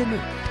 Let's go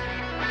Mets.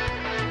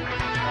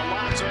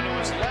 Alonso to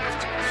his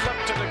left,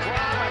 flipped to the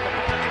ground.